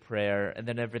sinner's prayer, and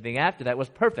then everything after that was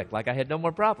perfect, like I had no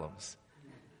more problems.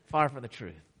 Far from the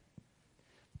truth.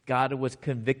 God was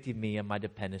convicting me of my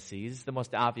dependencies. The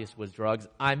most obvious was drugs.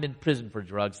 I'm in prison for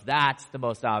drugs. That's the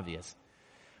most obvious.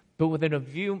 But within a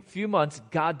few months,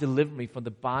 God delivered me from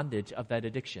the bondage of that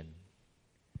addiction.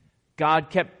 God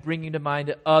kept bringing to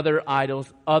mind other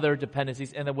idols, other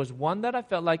dependencies, and there was one that I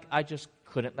felt like I just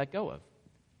couldn't let go of,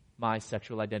 my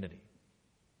sexual identity.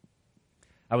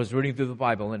 I was reading through the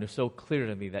Bible, and it was so clear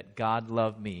to me that God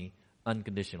loved me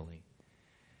unconditionally.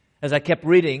 As I kept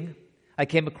reading, I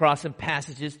came across some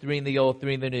passages, 3 in the Old,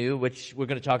 3 in the New, which we're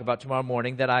going to talk about tomorrow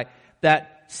morning, that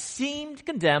seemed to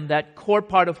condemn that core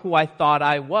part of who I thought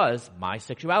I was, my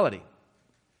sexuality.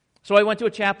 So I went to a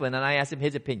chaplain and I asked him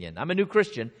his opinion. I'm a new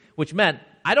Christian, which meant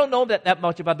I don't know that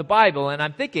much about the Bible, and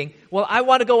I'm thinking, well, I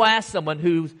want to go ask someone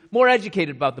who's more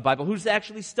educated about the Bible, who's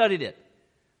actually studied it,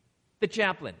 the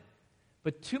chaplain.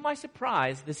 But to my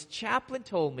surprise, this chaplain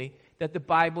told me that the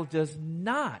Bible does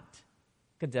not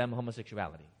condemn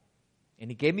homosexuality.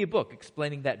 And he gave me a book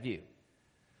explaining that view.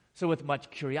 So with much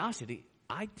curiosity,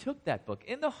 I took that book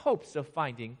in the hopes of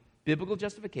finding biblical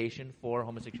justification for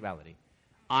homosexuality.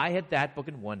 I had that book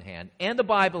in one hand and the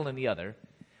Bible in the other.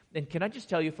 And can I just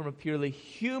tell you, from a purely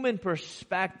human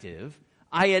perspective,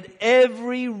 I had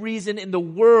every reason in the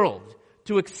world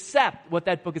to accept what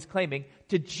that book is claiming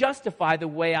to justify the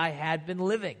way I had been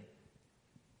living.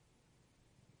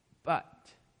 But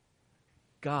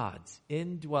God's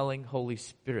indwelling Holy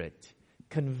Spirit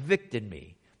convicted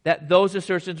me that those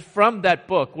assertions from that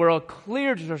book were a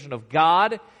clear assertion of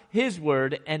God, His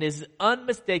Word, and His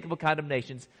unmistakable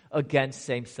condemnations against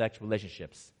same-sex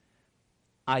relationships.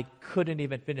 I couldn't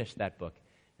even finish that book,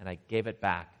 and I gave it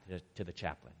back to the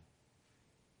chaplain,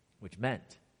 which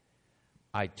meant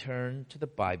I turned to the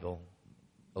Bible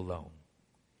alone.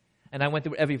 And I went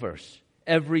through every verse,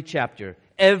 every chapter,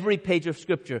 every page of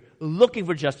Scripture looking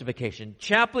for justification.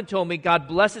 Chaplain told me God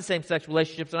blesses same-sex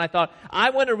relationships, and I thought,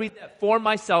 I want to read that for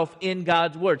myself in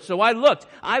God's Word. So I looked.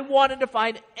 I wanted to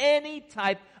find any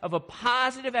type of a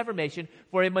positive affirmation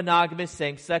for a monogamous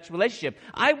same-sex relationship.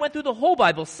 I went through the whole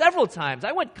Bible several times.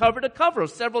 I went cover to cover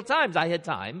several times. I had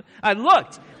time. I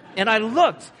looked, and I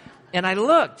looked, and I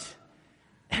looked,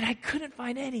 and I couldn't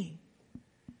find any.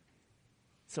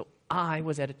 So I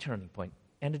was at a turning point,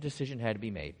 and a decision had to be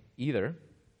made. Either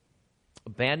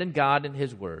abandon God and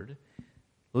His Word,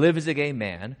 live as a gay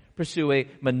man, pursue a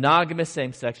monogamous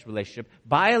same-sex relationship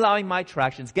by allowing my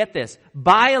attractions, get this,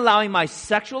 by allowing my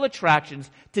sexual attractions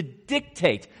to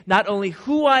dictate not only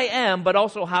who I am, but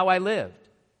also how I lived.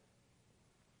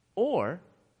 Or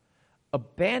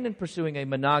abandon pursuing a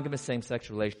monogamous same-sex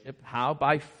relationship. How?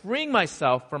 By freeing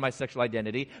myself from my sexual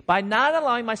identity, by not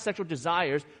allowing my sexual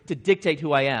desires to dictate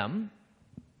who I am,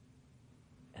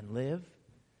 and live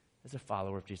as a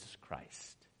follower of Jesus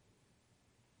Christ.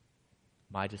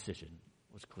 My decision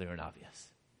was clear and obvious.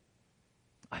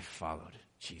 I followed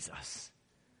Jesus.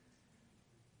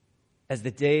 As the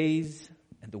days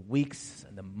and the weeks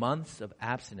and the months of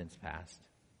abstinence passed,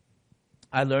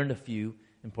 I learned a few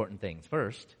important things.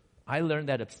 First, I learned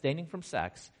that abstaining from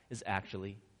sex is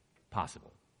actually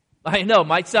possible. I know, it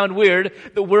might sound weird.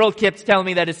 The world keeps telling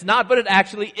me that it's not, but it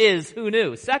actually is. Who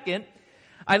knew? Second,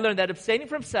 I learned that abstaining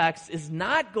from sex is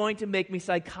not going to make me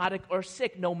psychotic or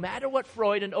sick, no matter what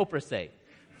Freud and Oprah say.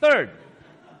 Third,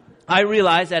 I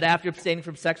realized that after abstaining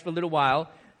from sex for a little while,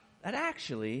 that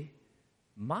actually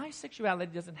my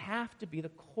sexuality doesn't have to be the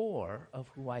core of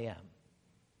who I am.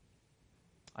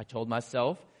 I told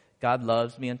myself God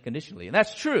loves me unconditionally, and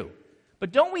that's true.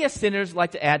 But don't we as sinners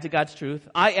like to add to God's truth?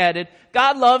 I added,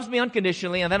 God loves me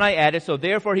unconditionally, and then I added, so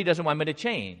therefore He doesn't want me to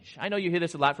change. I know you hear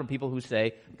this a lot from people who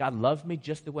say, God loves me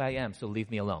just the way I am, so leave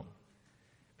me alone.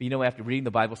 But you know, after reading the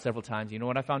Bible several times, you know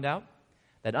what I found out?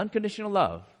 That unconditional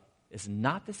love is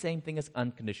not the same thing as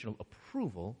unconditional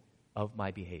approval of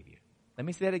my behavior. Let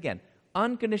me say that again.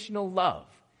 Unconditional love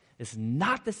is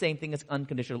not the same thing as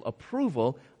unconditional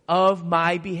approval of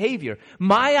my behavior.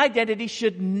 My identity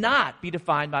should not be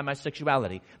defined by my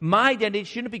sexuality. My identity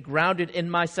shouldn't be grounded in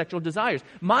my sexual desires.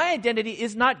 My identity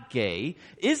is not gay,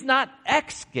 is not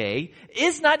ex-gay,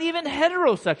 is not even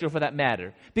heterosexual for that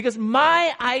matter. Because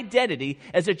my identity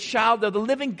as a child of the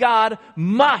living God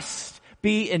must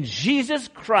be in Jesus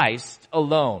Christ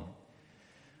alone.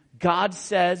 God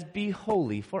says, be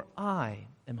holy, for I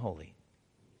am holy.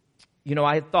 You know,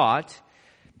 I had thought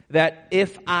that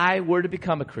if I were to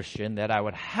become a Christian, that I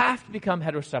would have to become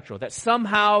heterosexual, that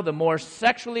somehow the more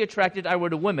sexually attracted I were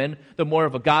to women, the more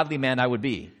of a godly man I would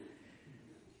be.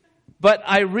 But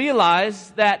I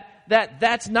realized that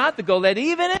that's not the goal, that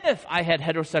even if I had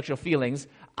heterosexual feelings,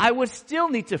 I would still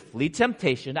need to flee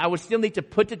temptation. I would still need to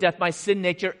put to death my sin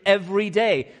nature every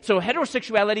day. So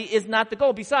heterosexuality is not the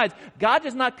goal. Besides, God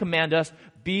does not command us,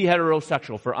 be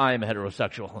heterosexual, for I am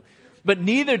heterosexual. But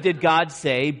neither did God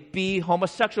say, be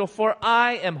homosexual, for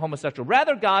I am homosexual.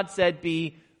 Rather, God said,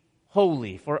 be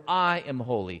holy, for I am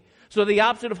holy. So the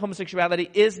opposite of homosexuality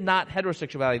is not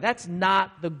heterosexuality. That's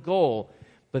not the goal.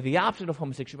 But the opposite of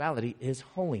homosexuality is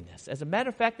holiness. As a matter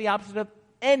of fact, the opposite of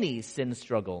any sin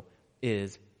struggle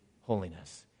is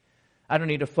holiness. I don't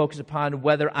need to focus upon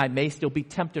whether I may still be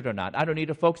tempted or not. I don't need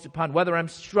to focus upon whether I'm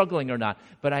struggling or not.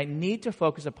 But I need to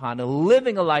focus upon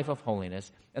living a life of holiness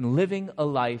and living a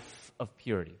life of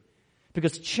purity.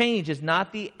 Because change is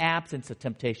not the absence of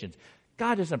temptations.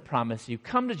 God doesn't promise you,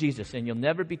 come to Jesus and you'll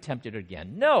never be tempted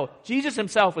again. No, Jesus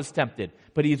Himself was tempted,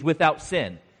 but He's without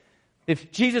sin.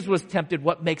 If Jesus was tempted,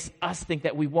 what makes us think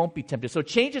that we won't be tempted? So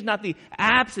change is not the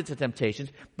absence of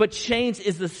temptations, but change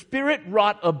is the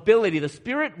Spirit-wrought ability, the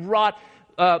Spirit-wrought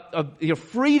your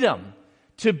freedom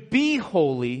to be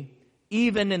holy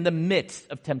even in the midst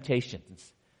of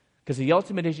temptations. Because the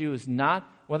ultimate issue is not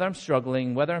whether I'm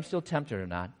struggling, whether I'm still tempted or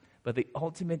not, but the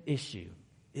ultimate issue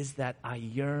is that I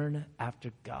yearn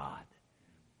after God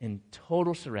in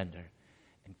total surrender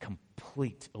and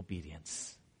complete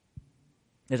obedience.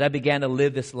 As I began to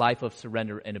live this life of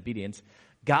surrender and obedience,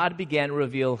 God began to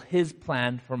reveal His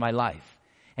plan for my life.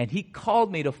 And He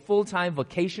called me to full-time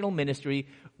vocational ministry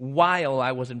while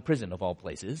I was in prison, of all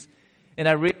places. And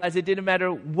I realized it didn't matter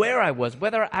where I was,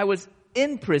 whether I was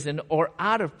in prison or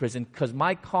out of prison, because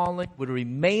my calling would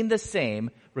remain the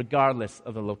same regardless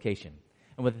of the location.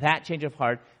 And with that change of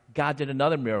heart, God did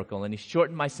another miracle, and He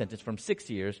shortened my sentence from 6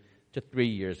 years to 3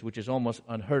 years, which is almost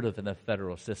unheard of in the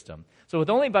federal system. So with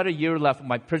only about a year left of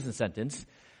my prison sentence,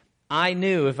 I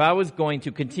knew if I was going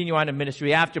to continue on in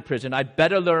ministry after prison, I'd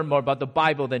better learn more about the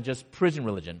Bible than just prison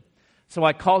religion. So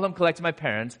I called home, collected my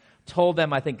parents, Told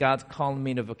them I think God's calling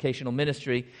me into vocational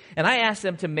ministry. And I asked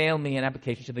them to mail me an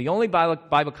application to the only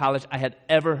Bible college I had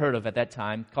ever heard of at that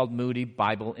time, called Moody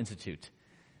Bible Institute.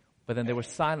 But then there was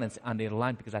silence on the other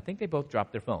line because I think they both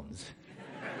dropped their phones.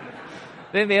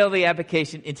 They mailed the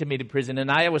application into me to prison,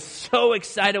 and I was so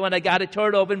excited when I got it, tore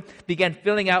it open, began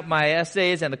filling out my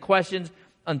essays and the questions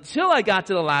until I got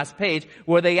to the last page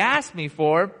where they asked me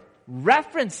for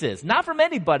references, not from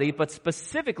anybody, but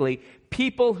specifically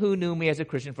people who knew me as a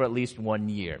Christian for at least 1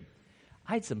 year.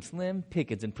 I had some slim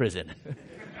pickings in prison.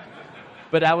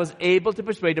 But I was able to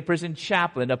persuade a prison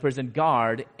chaplain, a prison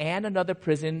guard, and another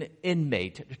prison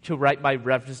inmate to write my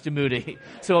reference to Moody.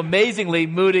 So amazingly,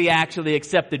 Moody actually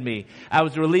accepted me. I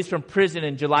was released from prison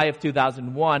in July of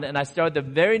 2001, and I started the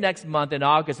very next month in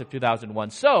August of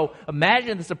 2001. So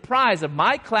imagine the surprise of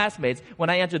my classmates when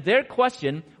I answered their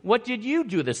question, "What did you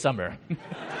do this summer?"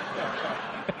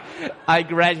 I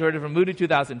graduated from Moody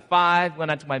 2005, went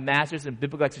on to my master's in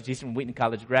biblical exegesis from Wheaton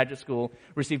College Graduate School,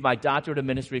 received my doctorate of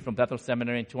ministry from Bethel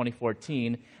Seminary in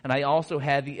 2014, and I also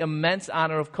had the immense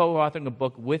honor of co-authoring a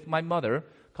book with my mother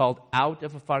called Out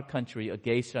of a Far Country, A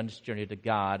Gay Son's Journey to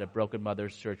God, A Broken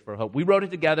Mother's Search for Hope. We wrote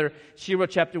it together. She wrote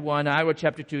chapter 1, I wrote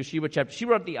chapter 2, she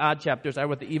wrote the odd chapters, I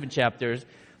wrote the even chapters,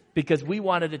 because we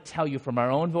wanted to tell you from our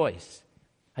own voice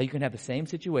how you can have the same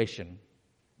situation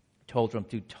told from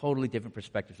two totally different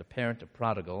perspectives, a parent, a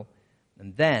prodigal,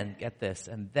 and then, get this,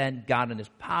 and then God in His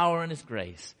power and His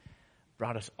grace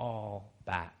brought us all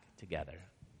back together.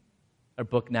 Our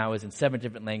book now is in 7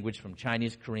 different languages, from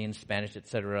Chinese, Korean, Spanish,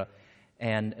 etc.,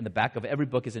 and in the back of every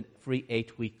book is a free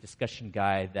 8-week discussion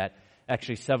guide that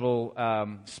actually several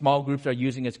small groups are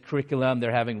using as curriculum.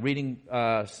 They're having reading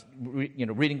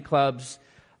clubs.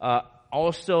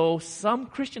 Also, some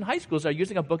Christian high schools are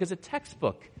using a book as a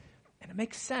textbook. And it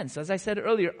makes sense. As I said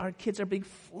earlier, our kids are being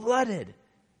flooded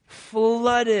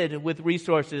with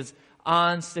resources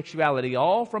on sexuality,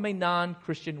 all from a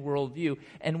non-Christian worldview.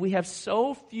 And we have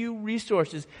so few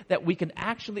resources that we can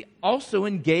actually also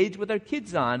engage with our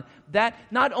kids on that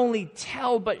not only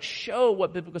tell but show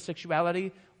what biblical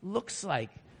sexuality looks like.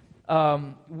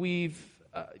 We've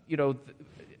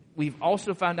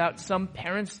also found out some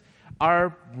parents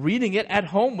are reading it at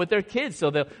home with their kids.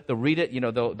 So they'll read it,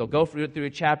 they'll go through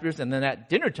chapters, and then at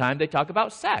dinner time they talk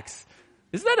about sex.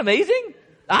 Isn't that amazing?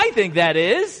 I think that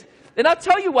is. And I'll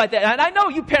tell you what, and I know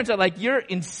you parents are like, you're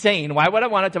insane. Why would I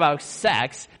want to talk about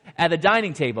sex at the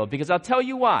dining table? Because I'll tell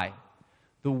you why.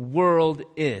 The world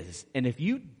is. And if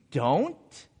you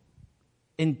don't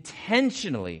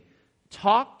intentionally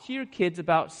talk to your kids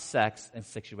about sex and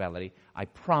sexuality, I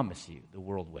promise you the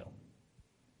world will.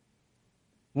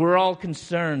 We're all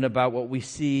concerned about what we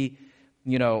see,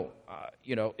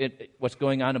 what's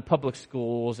going on in public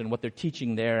schools and what they're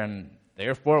teaching there, and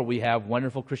therefore we have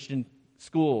wonderful Christian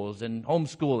schools and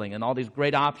homeschooling and all these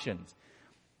great options.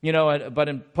 But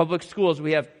in public schools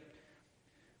we have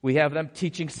them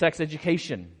teaching sex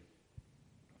education.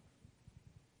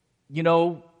 You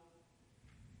know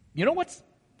what's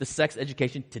the sex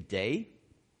education today?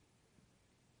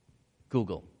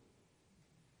 Google.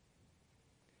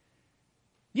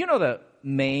 You know the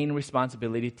main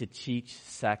responsibility to teach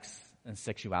sex and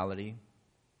sexuality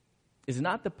is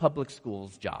not the public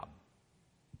school's job.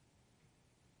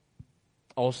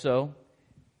 Also,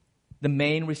 the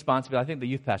main responsibility, I think the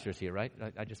youth pastor is here, right?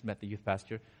 I just met the youth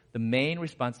pastor. The main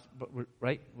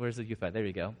right? Where's the youth pastor? There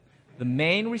you go. The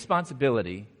main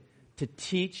responsibility to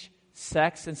teach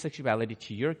sex and sexuality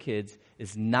to your kids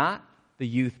is not the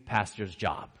youth pastor's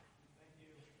job.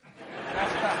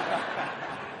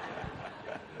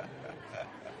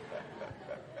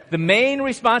 The main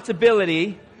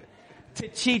responsibility to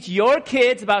teach your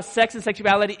kids about sex and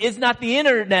sexuality is not the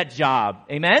internet job.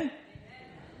 Amen?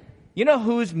 You know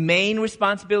whose main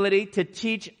responsibility to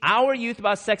teach our youth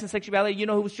about sex and sexuality, you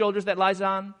know whose shoulders that lies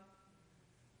on?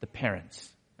 The parents.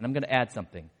 And I'm going to add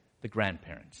something, the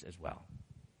grandparents as well.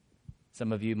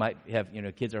 Some of you might have,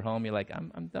 kids are home, you're like,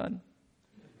 I'm done.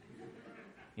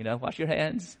 Wash your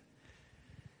hands.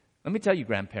 Let me tell you,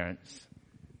 grandparents,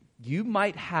 you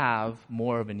might have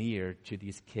more of an ear to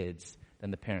these kids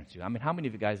than the parents do. I mean, how many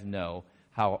of you guys know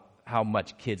how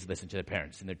much kids listen to their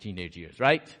parents in their teenage years,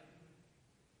 right?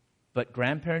 But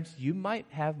grandparents, you might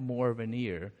have more of an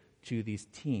ear to these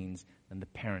teens than the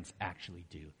parents actually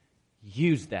do.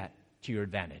 Use that to your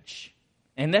advantage.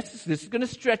 And this is going to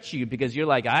stretch you because you're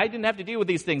like, I didn't have to deal with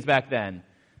these things back then.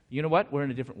 You know what? We're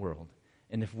in a different world.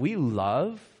 And if we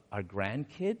love our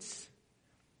grandkids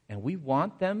and we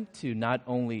want them to not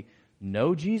only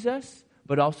know Jesus,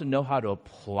 but also know how to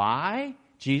apply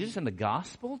Jesus and the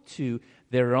gospel to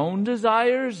their own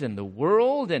desires and the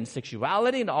world and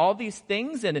sexuality and all these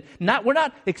things. And we're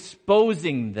not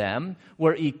exposing them,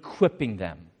 we're equipping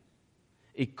them.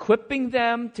 Equipping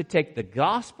them to take the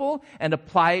gospel and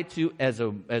apply it to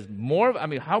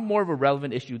how more of a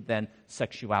relevant issue than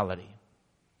sexuality.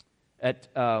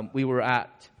 We were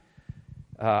at,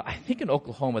 I think in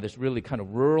Oklahoma, this really kind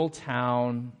of rural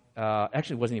town.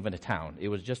 Actually, it wasn't even a town. It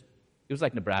was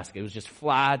like Nebraska. It was just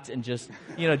flat and just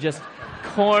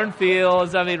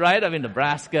cornfields.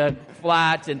 Nebraska,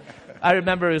 flat. And I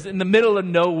remember it was in the middle of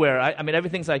nowhere.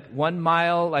 Everything's like 1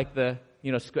 mile, like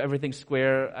everything's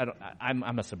square.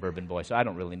 I'm a suburban boy, so I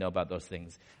don't really know about those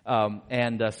things.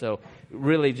 So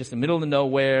really just the middle of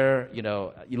nowhere,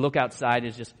 you look outside,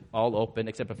 it's just all open,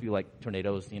 except a few like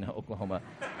tornadoes, Oklahoma.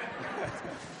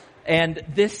 And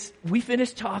we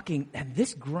finished talking, and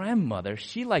this grandmother,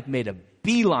 she like made a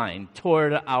beeline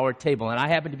toward our table. And I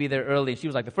happened to be there early, and she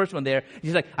was like the first one there.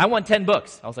 She's like, I want 10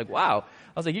 books. I was like, wow.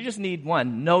 I was like, you just need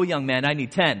one. No, young man, I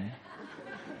need 10.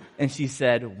 And she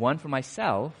said, 1 for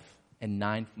myself and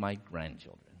 9 for my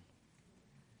grandchildren.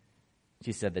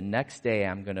 She said, the next day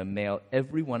I'm going to mail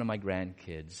every one of my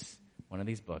grandkids one of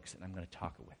these books, and I'm going to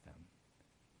talk with them.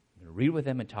 I'm going to read with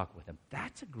them and talk with them.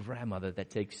 That's a grandmother that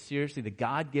takes seriously the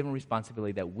God-given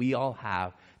responsibility that we all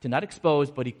have to not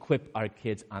expose but equip our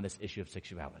kids on this issue of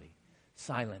sexuality.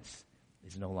 Silence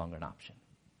is no longer an option.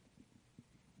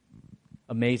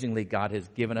 Amazingly, God has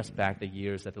given us back the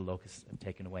years that the locusts have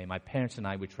taken away. My parents and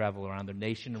I would travel around the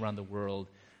nation, around the world,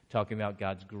 talking about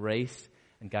God's grace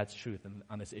and God's truth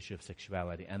on this issue of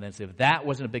sexuality. And then, so if that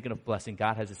wasn't a big enough blessing,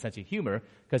 God has a sense of humor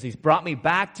because He's brought me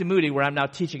back to Moody, where I'm now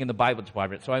teaching in the Bible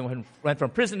department. So I went from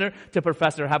prisoner to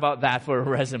professor. How about that for a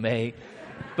resume?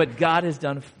 But God has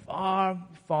done far,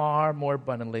 far more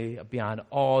abundantly beyond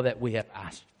all that we have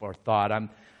asked for, thought.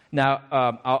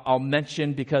 I'll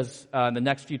mention, because in the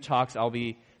next few talks I'll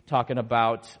be talking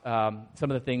about some of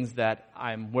the things that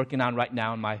I'm working on right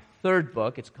now in my third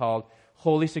book. It's called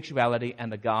Holy Sexuality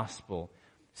and the Gospel.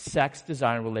 Sex,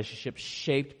 desire, and relationships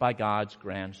shaped by God's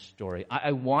grand story.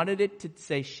 I wanted it to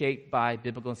say shaped by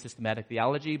biblical and systematic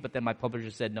theology, but then my publisher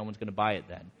said no one's going to buy it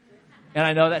then. And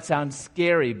I know that sounds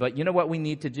scary, but you know what we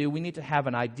need to do? We need to have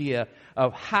an idea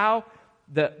of how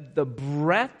the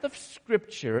breadth of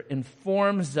Scripture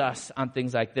informs us on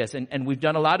things like this. And we've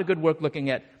done a lot of good work looking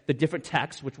at the different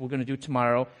texts, which we're going to do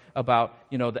tomorrow, about,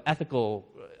 the ethical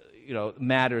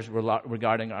matters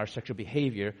regarding our sexual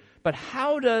behavior. But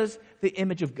how does the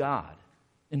image of God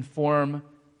inform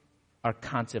our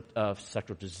concept of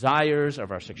sexual desires,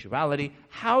 of our sexuality?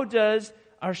 How does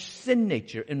our sin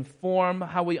nature inform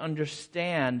how we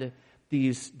understand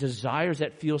these desires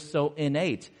that feel so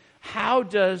innate? How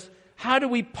do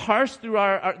we parse through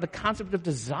the concept of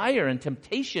desire and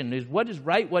temptation? Is what is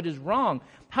right, what is wrong?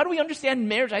 How do we understand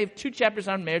marriage? I have 2 chapters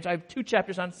on marriage. I have 2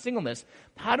 chapters on singleness.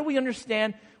 How do we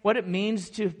understand what it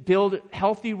means to build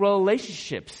healthy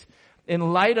relationships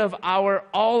in light of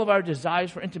all of our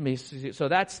desires for intimacy? So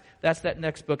that's that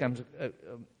next book. I'm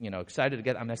excited to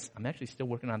get. I'm actually still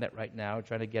working on that right now,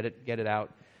 trying to get it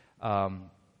out.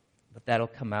 But that'll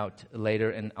come out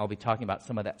later, and I'll be talking about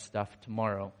some of that stuff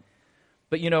tomorrow.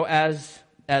 But as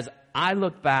I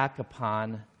look back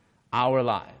upon our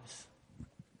lives,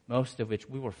 most of which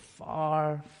we were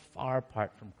far, far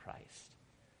apart from Christ,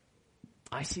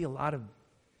 I see a lot of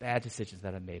bad decisions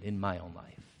that I've made in my own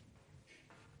life.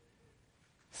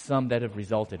 Some that have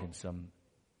resulted in some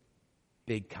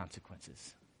big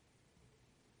consequences.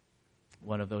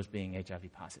 One of those being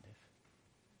HIV positive.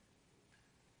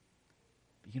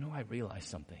 But I realized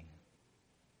something.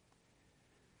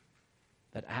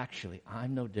 That actually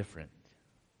I'm no different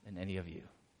than any of you.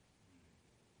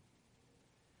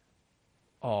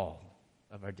 All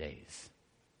of our days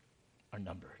are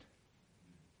numbered.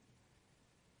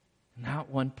 Not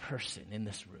one person in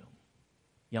this room,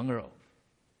 young or old,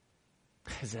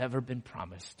 has ever been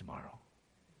promised tomorrow.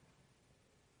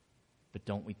 But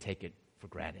don't we take it for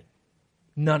granted?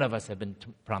 None of us have been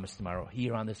promised tomorrow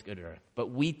here on this good earth, but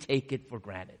we take it for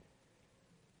granted.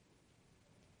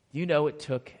 It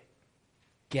took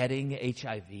getting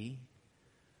HIV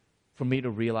for me to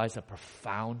realize a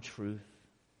profound truth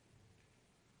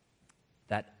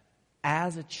that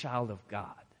as a child of God,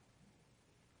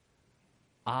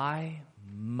 I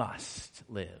must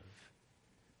live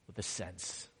with a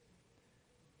sense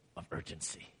of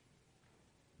urgency.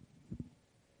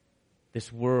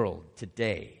 This world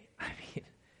today,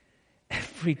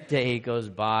 every day goes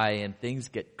by and things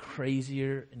get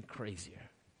crazier and crazier.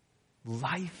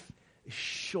 Life is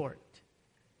short.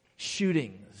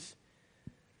 Shootings,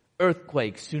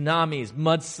 earthquakes, tsunamis,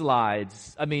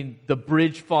 mudslides. The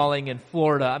bridge falling in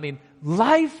Florida.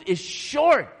 Life is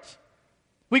short.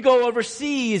 We go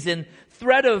overseas and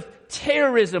threat of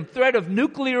terrorism, threat of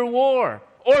nuclear war,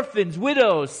 orphans,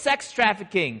 widows, sex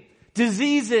trafficking,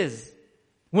 diseases.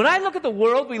 When I look at the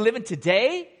world we live in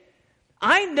today,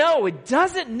 I know it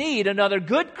doesn't need another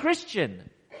good Christian.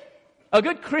 A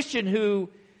good Christian who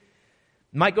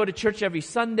might go to church every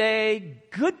Sunday,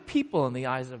 good people in the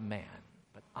eyes of man,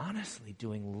 but honestly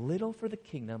doing little for the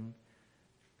kingdom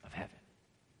of heaven.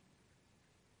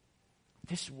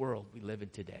 This world we live in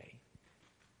today,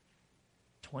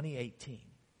 2018,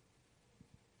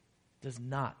 does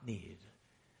not need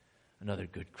another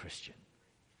good Christian.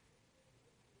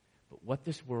 But what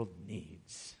this world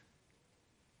needs,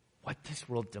 what this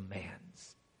world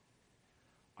demands,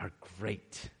 are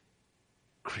great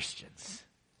Christians.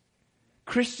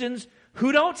 Christians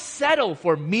who don't settle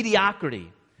for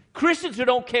mediocrity. Christians who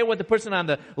don't care what the person on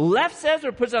the left says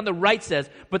or the person on the right says,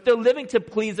 but they're living to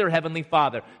please their Heavenly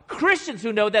Father. Christians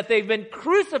who know that they've been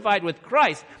crucified with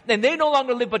Christ and they no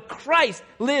longer live, but Christ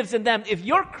lives in them. If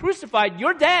you're crucified,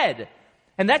 you're dead.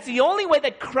 And that's the only way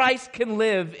that Christ can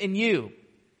live in you.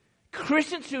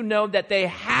 Christians who know that they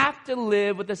have to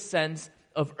live with a sense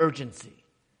of urgency.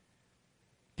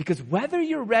 Because whether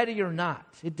you're ready or not,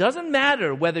 it doesn't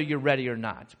matter whether you're ready or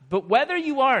not, but whether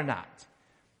you are not,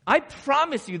 I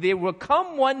promise you there will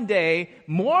come one day,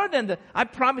 more than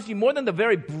the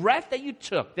very breath that you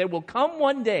took, there will come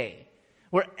one day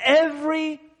where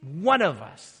every one of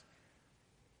us,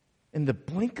 in the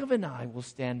blink of an eye, will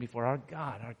stand before our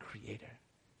God, our Creator.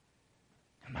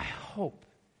 And my hope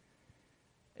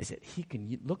is that He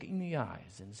can look in the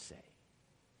eyes and say,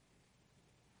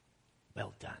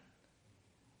 "Well done,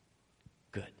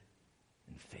 good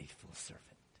and faithful servant."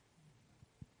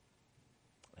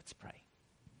 Let's pray.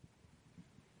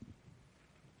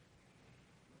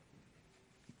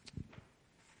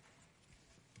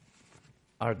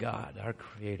 Our God, our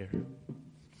Creator,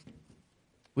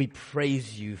 we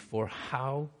praise You for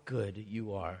how good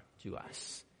You are to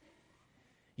us.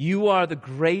 You are the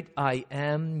great I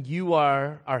am. You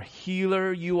are our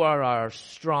healer. You are our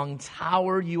strong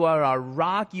tower. You are our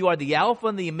rock. You are the Alpha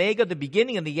and the Omega, the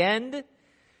beginning and the end.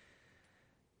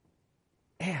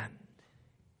 And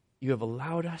You have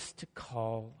allowed us to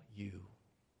call You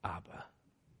Abba,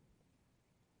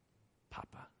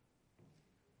 Papa.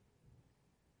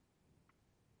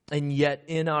 And yet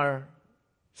in our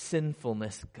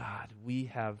sinfulness, God, we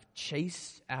have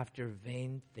chased after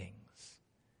vain things.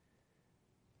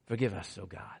 Forgive us, O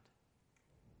God.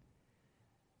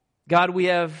 God, we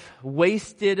have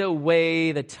wasted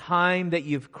away the time that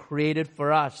You've created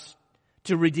for us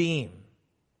to redeem.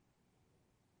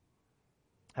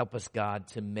 Help us, God,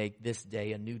 to make this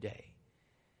day a new day.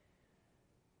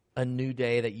 A new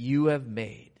day that You have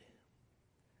made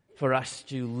for us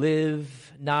to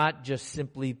live not just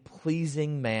simply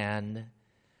pleasing man,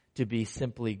 to be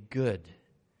simply good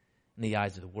in the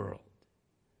eyes of the world,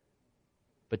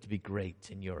 but to be great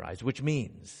in Your eyes, which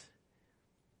means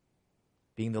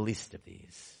being the least of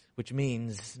these, which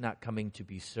means not coming to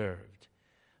be served,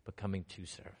 but coming to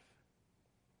serve.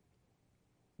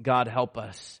 God, help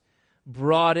us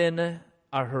broaden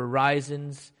our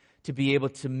horizons to be able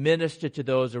to minister to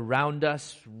those around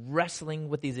us, wrestling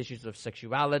with these issues of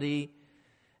sexuality,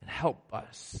 and help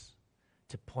us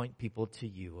to point people to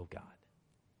You, O God.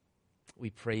 We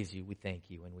praise You, we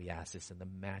thank You, and we ask this in the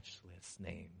matchless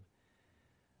name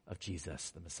of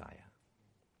Jesus, the Messiah.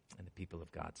 And the people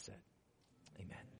of God said, Amen.